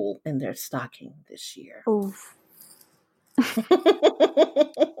coal in their stocking this year? Oof.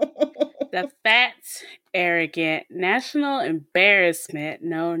 The fat, arrogant, national embarrassment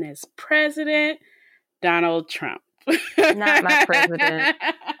known as President Donald Trump. Not my president.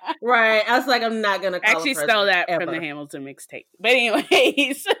 Right. I was like, I'm not going to call him actually stole that ever. from the Hamilton mixtape. But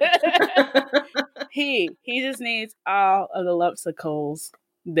anyways, he just needs all of the lumps of coals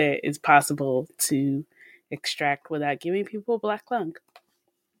that is possible to extract without giving people black lung.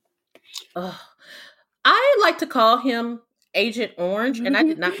 I like to call him Agent Orange, and I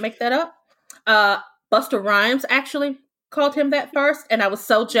did not make that up. Busta Rhymes actually called him that first, and I was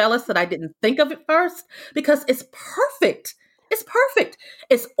so jealous that I didn't think of it first because it's perfect. It's perfect.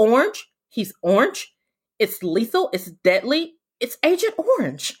 It's orange. He's orange. It's lethal. It's deadly. It's Agent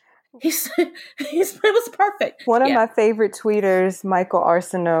Orange. It was perfect. One of my favorite tweeters, Michael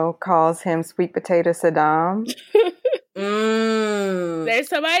Arsenault, calls him Sweet Potato Saddam. There's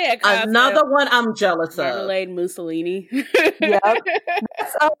somebody that calls another one I'm jealous of. Marmalade Mussolini. Yep.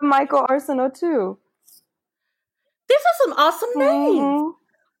 That's Michael Arsenault too. These are some awesome names.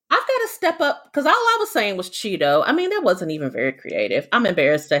 I've got to step up because all I was saying was Cheeto. I mean, that wasn't even very creative. I'm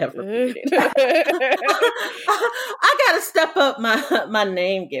embarrassed to have repeated it. I got to step up my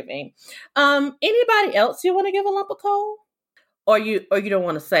name giving. Anybody else you want to give a lump of coal, or you don't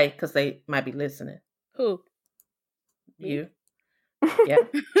want to say because they might be listening? Who? You? Yeah.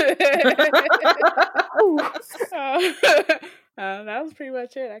 That was pretty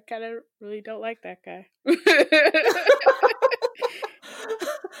much it. I kind of really don't like that guy.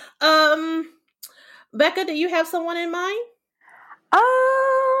 Becca, do you have someone in mind?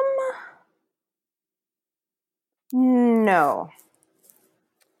 No.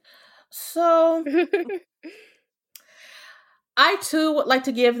 So I too would like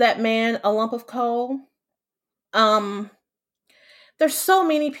to give that man a lump of coal. There's so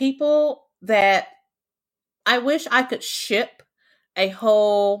many people that I wish I could ship a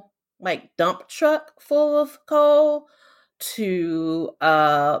whole like dump truck full of coal to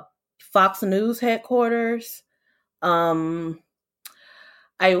Fox News headquarters. I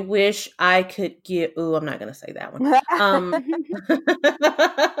wish I could give. Ooh, I'm not going to say that one.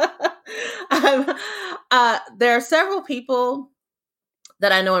 There are several people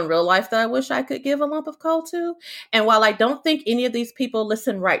that I know in real life that I wish I could give a lump of coal to. And while I don't think any of these people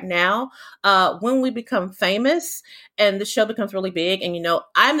listen right now, when we become famous and the show becomes really big, and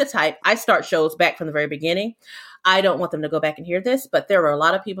I'm the type, I start shows back from the very beginning. I don't want them to go back and hear this, but there are a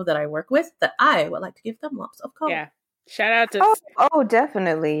lot of people that I work with that I would like to give them lumps of coal. Yeah. Shout out to oh,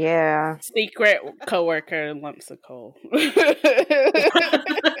 definitely, yeah. Secret coworker lumps of coal.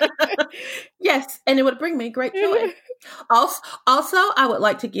 Yes, and it would bring me great joy. Also, I would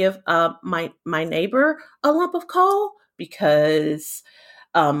like to give my neighbor a lump of coal because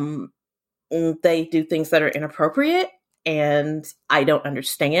they do things that are inappropriate and I don't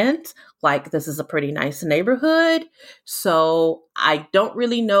understand. Like, this is a pretty nice neighborhood, so I don't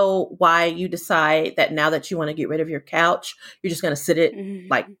really know why you decide that now that you want to get rid of your couch, you're just going to sit it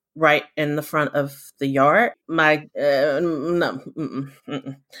like right in the front of the yard. No.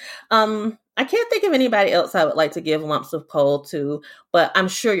 I can't think of anybody else I would like to give lumps of coal to, but I'm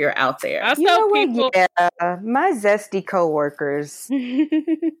sure you're out there. Also, my zesty coworkers.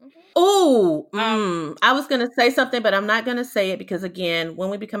 Oh, I was going to say something, but I'm not going to say it because, again, when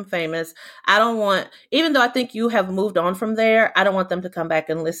we become famous, I don't want, even though I think you have moved on from there, I don't want them to come back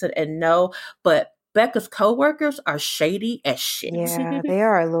and listen and know, but Becca's coworkers are shady as shit. Yeah, they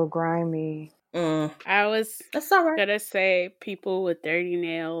are a little grimy. I was gonna say people with dirty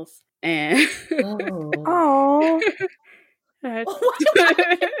nails and oh. Why did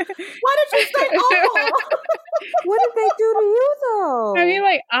you say oh? What did they do to you though? I mean,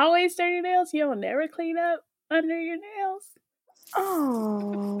 like, always dirty nails. You don't never clean up under your nails.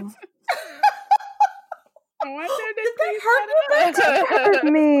 Oh. Did that hurt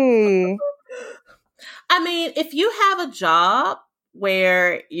me? I mean, if you have a job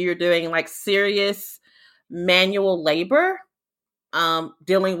where you're doing like serious manual labor,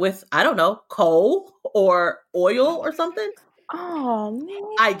 dealing with, I don't know, coal or oil or something. Oh man,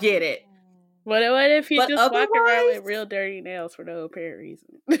 I get it. What if you just walk around with real dirty nails for no apparent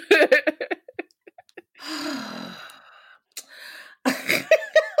reason?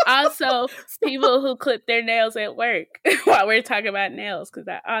 Also, people who clip their nails at work while we're talking about nails, because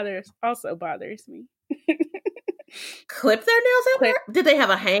that also bothers me. Clip their nails at work? Did they have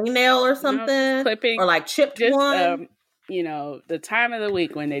a hangnail or something? Clipping, or like chipped one? The time of the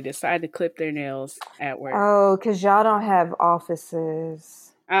week when they decide to clip their nails at work. Oh, because y'all don't have offices.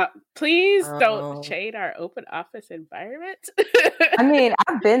 Please don't shade our open office environment. I mean,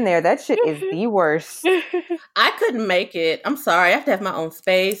 I've been there. That shit is the worst. I couldn't make it. I'm sorry. I have to have my own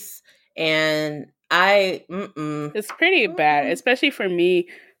space. And it's pretty bad, especially for me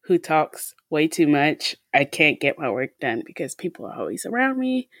who talks way too much. I can't get my work done because people are always around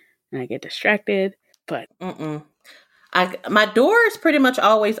me and I get distracted. But my door is pretty much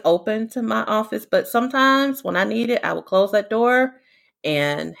always open to my office, but sometimes when I need it, I will close that door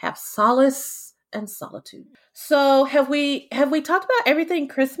and have solace and solitude. So have we talked about everything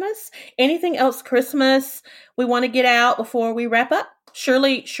Christmas? Anything else Christmas we want to get out before we wrap up?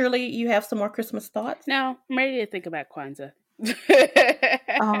 Surely you have some more Christmas thoughts? No, I'm ready to think about Kwanzaa.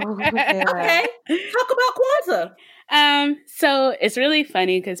 Oh, yeah. Okay, talk about Kwanzaa. So it's really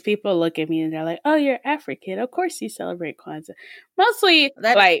funny because people look at me and they're like, "Oh, you're African. Of course you celebrate Kwanzaa." Mostly,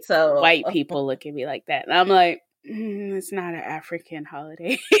 white people look at me like that, and I'm like, "It's not an African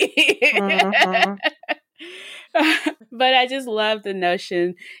holiday." But I just love the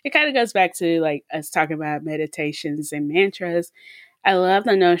notion. It kind of goes back to like us talking about meditations and mantras. I love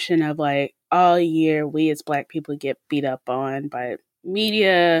the notion of like all year we as Black people get beat up on by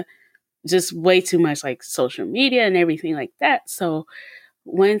media, just way too much like social media and everything like that. So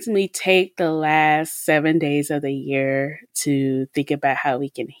once we take the last 7 days of the year to think about how we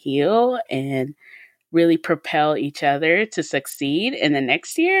can heal and really propel each other to succeed in the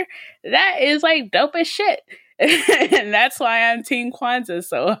next year, that is like dope as shit. And that's why I'm Team Kwanzaa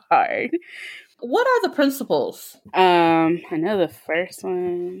so hard. What are the principles? I know the first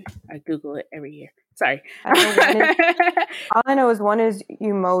one. I Google it every year. Sorry. All I know is one is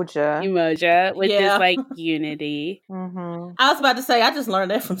Umoja. Umoja, which is like unity. Mm-hmm. I was about to say, I just learned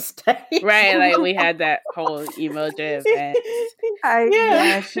that from State. Right, like we had that whole Umoja event.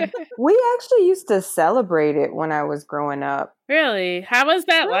 We actually used to celebrate it when I was growing up. Really? How was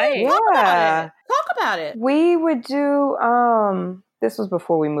that like? Yeah. Talk about it. We would do, this was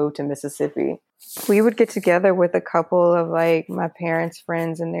before we moved to Mississippi. We would get together with a couple of like my parents'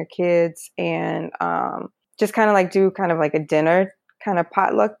 friends and their kids and just kind of like do kind of like a dinner kind of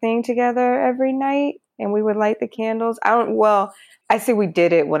potluck thing together every night. And we would light the candles. I say we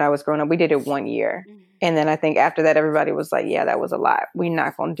did it when I was growing up. We did it 1 year. And then I think after that, everybody was like, yeah, that was a lot. We're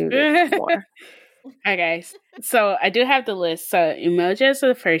not going to do this anymore. Okay, so I do have the list. So Umoja is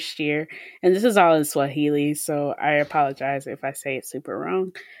the first year, and this is all in Swahili, so I apologize if I say it super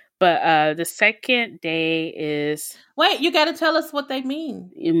wrong. But the second day is... Wait, you got to tell us what they mean.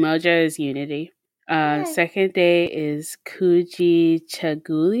 Umoja is unity. Second day is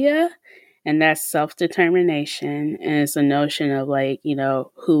Kujichagulia, and that's self-determination. And it's a notion of like, you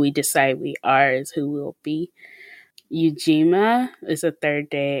know, who we decide we are is who we'll be. Ujima is the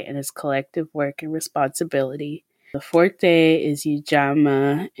third day, and it's collective work and responsibility. The fourth day is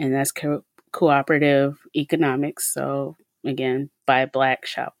Ujama, and that's cooperative economics. So again, buy black,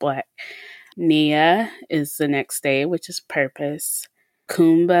 shop black. Nia is the next day, which is purpose.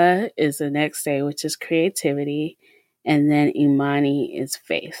 Kumba is the next day, which is creativity. And then Imani is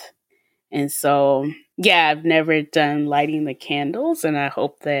faith. And so, yeah, I've never done lighting the candles, and I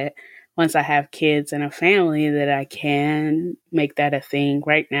hope that once I have kids and a family that I can make that a thing.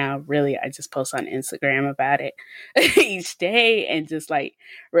 Right now, really, I just post on Instagram about it each day and just like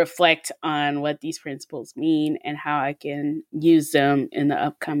reflect on what these principles mean and how I can use them in the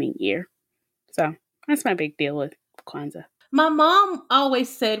upcoming year. So that's my big deal with Kwanzaa. My mom always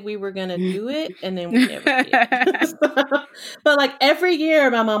said we were going to do it, and then we never did. But like every year,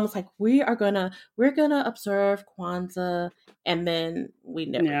 my mom was like, we're going to observe Kwanzaa, and then we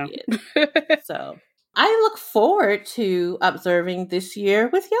never did. So I look forward to observing this year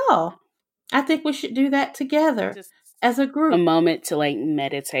with y'all. I think we should do that together just as a group. A moment to like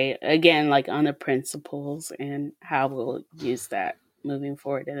meditate again, like on the principles and how we'll use that moving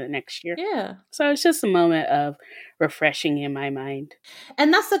forward in the next year. Yeah. So it's just a moment of refreshing in my mind.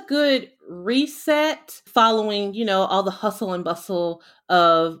 And that's a good reset following, you know, all the hustle and bustle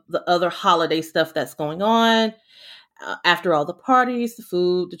of the other holiday stuff that's going on. After all the parties, the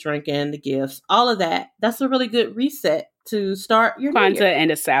food, the drinking, the gifts, all of that. That's a really good reset to start your Kwanzaa year. And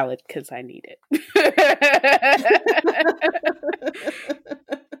a salad because I need it.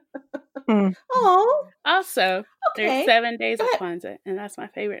 Oh. Also, okay. There's 7 days of Kwanzaa, and that's my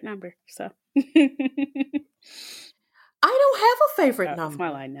favorite number. So I don't have a favorite number. It's my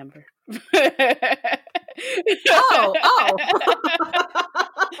line number. Oh.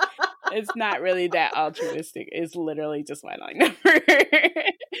 It's not really that altruistic. It's literally just my line number.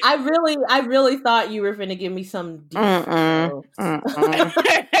 I really thought you were going to give me some details.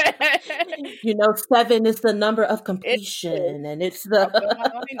 You know, 7 is the number of completion, and it's the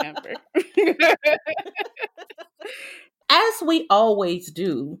line number. As we always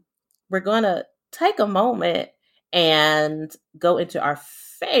do, we're going to take a moment and go into our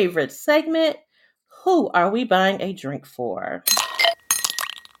favorite segment. Who are we buying a drink for?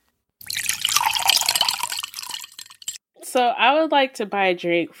 So I would like to buy a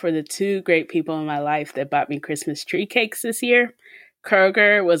drink for the 2 great people in my life that bought me Christmas tree cakes this year.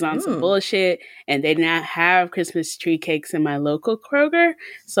 Kroger was on some bullshit, and they did not have Christmas tree cakes in my local Kroger.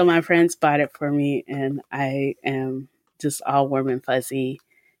 So my friends bought it for me, and I am just all warm and fuzzy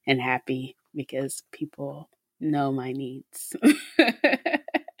and happy because people know my needs.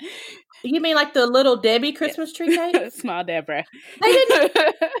 You mean like the Little Debbie Christmas tree cake? Small Deborah. They didn't.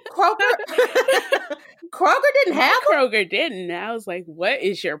 Kroger didn't have them? Kroger didn't. I was like, what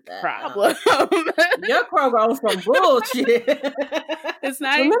is your problem? Your Kroger on some bullshit. It's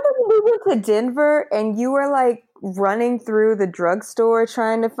not. Remember when we went to Denver and you were like running through the drugstore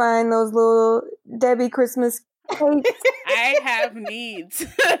trying to find those Little Debbie Christmas cakes? I have needs.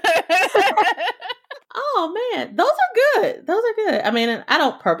 Oh man, those are good. I mean, I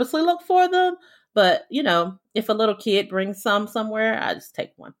don't purposely look for them, But, if a little kid brings some somewhere, I just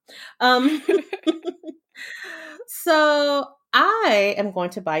take one. Um, so I am going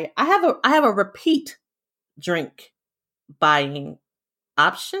to buy, I have a repeat drink buying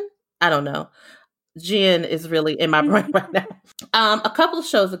option. I don't know. Gin is really in my brain right now. A couple of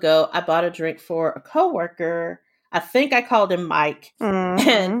shows ago, I bought a drink for a coworker. I think I called him Mike. Mm-hmm.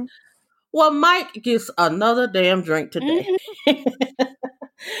 And well, Mike gets another damn drink today.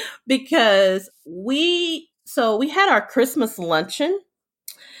 Because we had our Christmas luncheon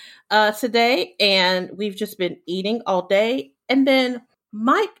today, and we've just been eating all day. And then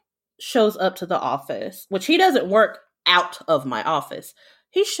Mike shows up to the office, which he doesn't work out of my office.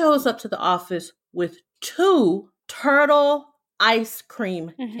 He shows up to the office with 2 turtle ice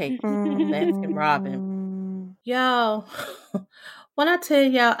cream cakes. Baskin Robin. Y'all, when I tell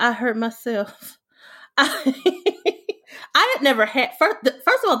y'all I hurt myself, I had never had, first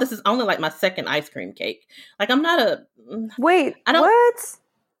of all, this is only like my second ice cream cake. Like, I'm not a, Wait, I don't, what?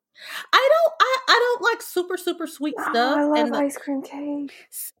 I don't like super, super sweet stuff. I love and ice cream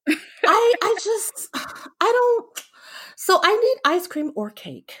cakes. I just, I don't, so I need ice cream or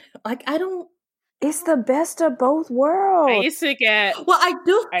cake. Like, I don't. It's the best of both worlds. I used to get Well, I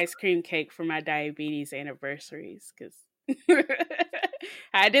do ice cream cake for my diabetes anniversaries because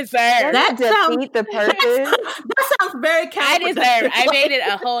I deserve that. Defeat the purpose. That sounds very I counterproductive. deserve. I made it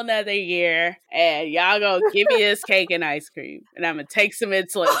a whole nother year, and y'all gonna give me this cake and ice cream, and I'm gonna take some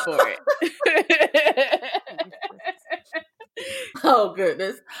insulin for it. Oh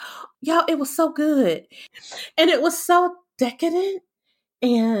goodness, y'all! It was so good, and it was so decadent,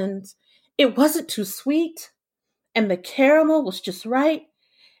 and it wasn't too sweet, and the caramel was just right,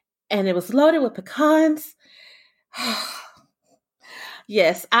 and it was loaded with pecans.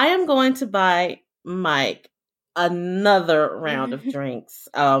 Yes, I am going to buy Mike another round of drinks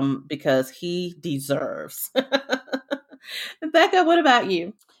because he deserves. Becca, what about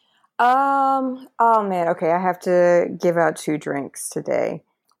you? Oh man, okay, I have to give out 2 drinks today.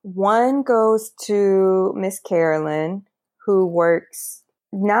 One goes to Miss Carolyn, who works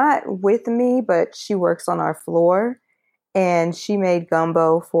not with me, but she works on our floor, and she made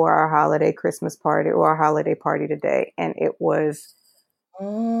gumbo for our holiday Christmas party or our holiday party today, and it was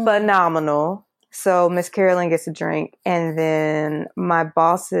phenomenal. So Miss Carolyn gets a drink, and then my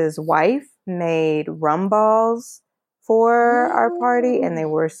boss's wife made rum balls for our party, and they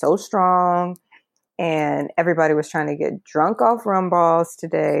were so strong, and everybody was trying to get drunk off rum balls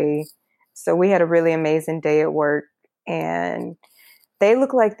today. So we had a really amazing day at work, and they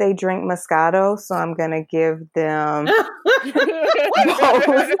look like they drink Moscato, so I'm going to give them both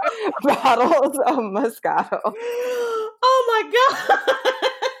bottles of Moscato. Oh my God.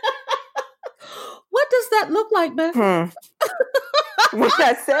 What does that look like, Beth? When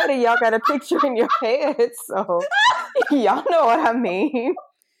I said it, y'all got a picture in your head, so y'all know what I mean.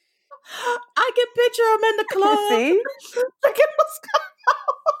 I can picture them in the club. See?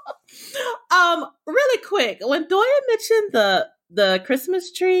 Really quick, when Doya mentioned the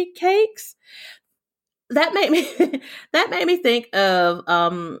Christmas tree cakes, that made me think of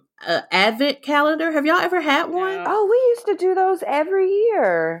Advent calendar. Have y'all ever had one? No. Oh, we used to do those every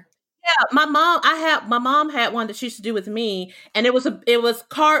year. Yeah, my mom had one that she used to do with me, and it was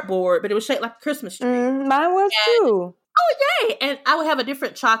cardboard, but it was shaped like a Christmas tree. Mine was too. Oh yay! And I would have a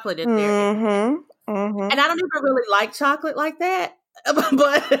different chocolate in there. And I don't even really like chocolate like that,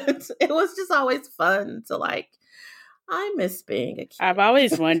 but it was just always fun to like. I miss being a kid. I've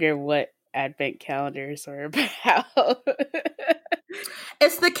always wondered what Advent calendars are about.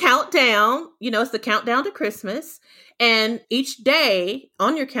 It's the countdown. It's the countdown to Christmas. And each day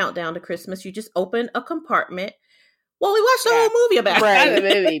on your countdown to Christmas, you just open a compartment. Well, we watched the whole movie about it. Not the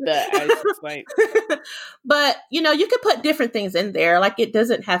movie, but I was just like... But, you could put different things in there. Like, it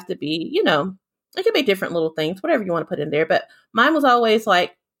doesn't have to be, it could be different little things, whatever you want to put in there. But mine was always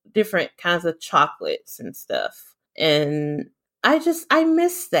like different kinds of chocolates and stuff. And I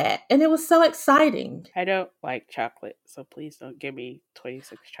miss that. And it was so exciting. I don't like chocolate, so please don't give me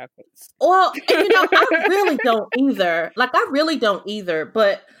 26 chocolates. Well, I really don't either. Like, I really don't either.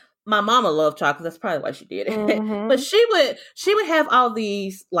 But my mama loved chocolate. That's probably why she did it. But she would have all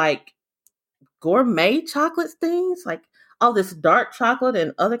these, like, gourmet chocolate things, like all this dark chocolate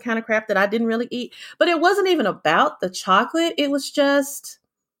and other kind of crap that I didn't really eat. But it wasn't even about the chocolate. It was just,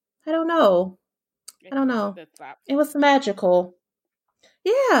 I don't know. It was magical.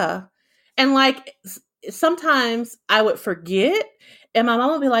 Yeah. And like sometimes I would forget and my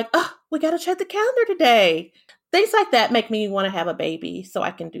mom would be like, oh, we got to check the calendar today. Things like that make me want to have a baby so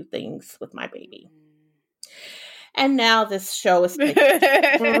I can do things with my baby. And now this show is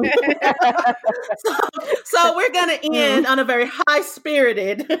taken. So we're going to end on a very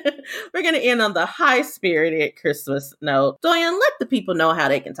high-spirited, we're going to end on the high-spirited Christmas note. Doyen, let the people know how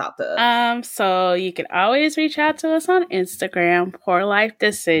they can talk to us. So you can always reach out to us on Instagram, Poor Life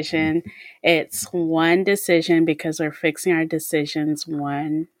Decision. It's one decision because we're fixing our decisions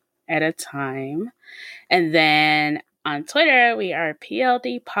one at a time. And then on Twitter, we are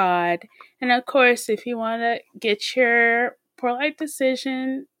PLD Pod. And of course, if you want to get your Poor Life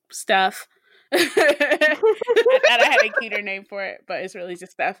Decision stuff, I thought I had a cuter name for it, but it's really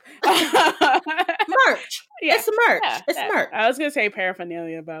just stuff. Merch. Yeah. It's merch. Yeah, it's merch. I was gonna say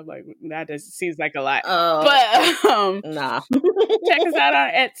paraphernalia, but I'm like, that just seems like a lot. But nah. Check us out on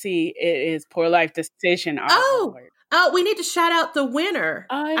Etsy. It is Poor Life Decision. We need to shout out the winner.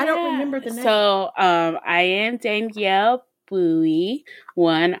 I don't remember the name. So I am Danielle Bowie,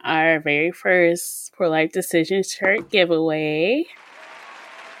 won our very first Poor Life Decision shirt giveaway.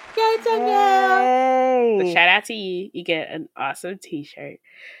 Yay, Danielle! So shout out to you. You get an awesome t-shirt.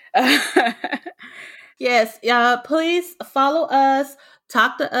 Yes. Please follow us,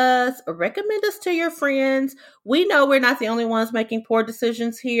 talk to us, recommend us to your friends. We know we're not the only ones making poor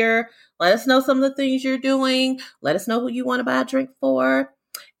decisions here. Let us know some of the things you're doing. Let us know who you want to buy a drink for.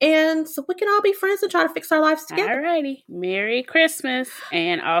 And so we can all be friends and try to fix our lives together. Alrighty. Merry Christmas.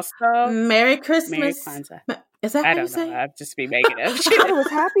 And also Merry Christmas. Merry Kwanzaa. Is that I how don't you say? know. I'll just be making up shit. It was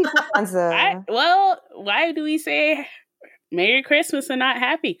Happy Kwanzaa. Well, why do we say Merry Christmas and not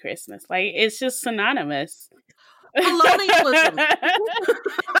Happy Christmas? Like, it's just synonymous. Colonialism.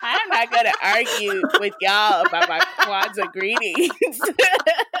 I'm not going to argue with y'all about my Kwanzaa greetings.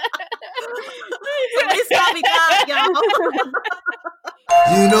 It's happy God, y'all.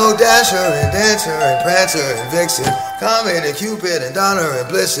 You know Dasher and Dancer and Prancer and Vixen, Comet and Cupid and Donner and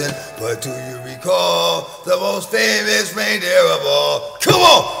Blitzen. But do you recall the most famous reindeer of all? Come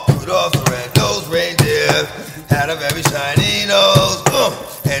on! Rudolph the red-nosed reindeer had a very shiny nose.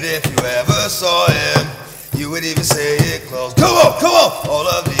 And if you ever saw him, you would even say it close. Come on, come on! All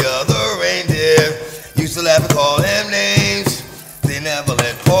of the other reindeer used to laugh and call him names. They never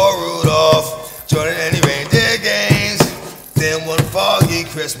let poor Rudolph join in any reindeer games. Then one foggy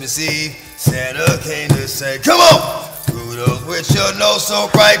Christmas Eve, Santa came to say, come on, Rudolph, with your nose so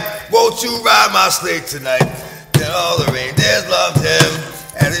bright, won't you ride my sleigh tonight? Then all the reindeers loved him,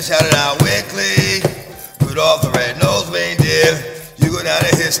 as they shouted out with glee, Rudolph the red-nosed reindeer, you go down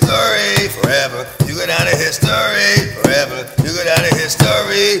in history forever. You go down in history forever. You go down in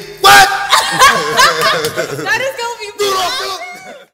history. What? That is going to be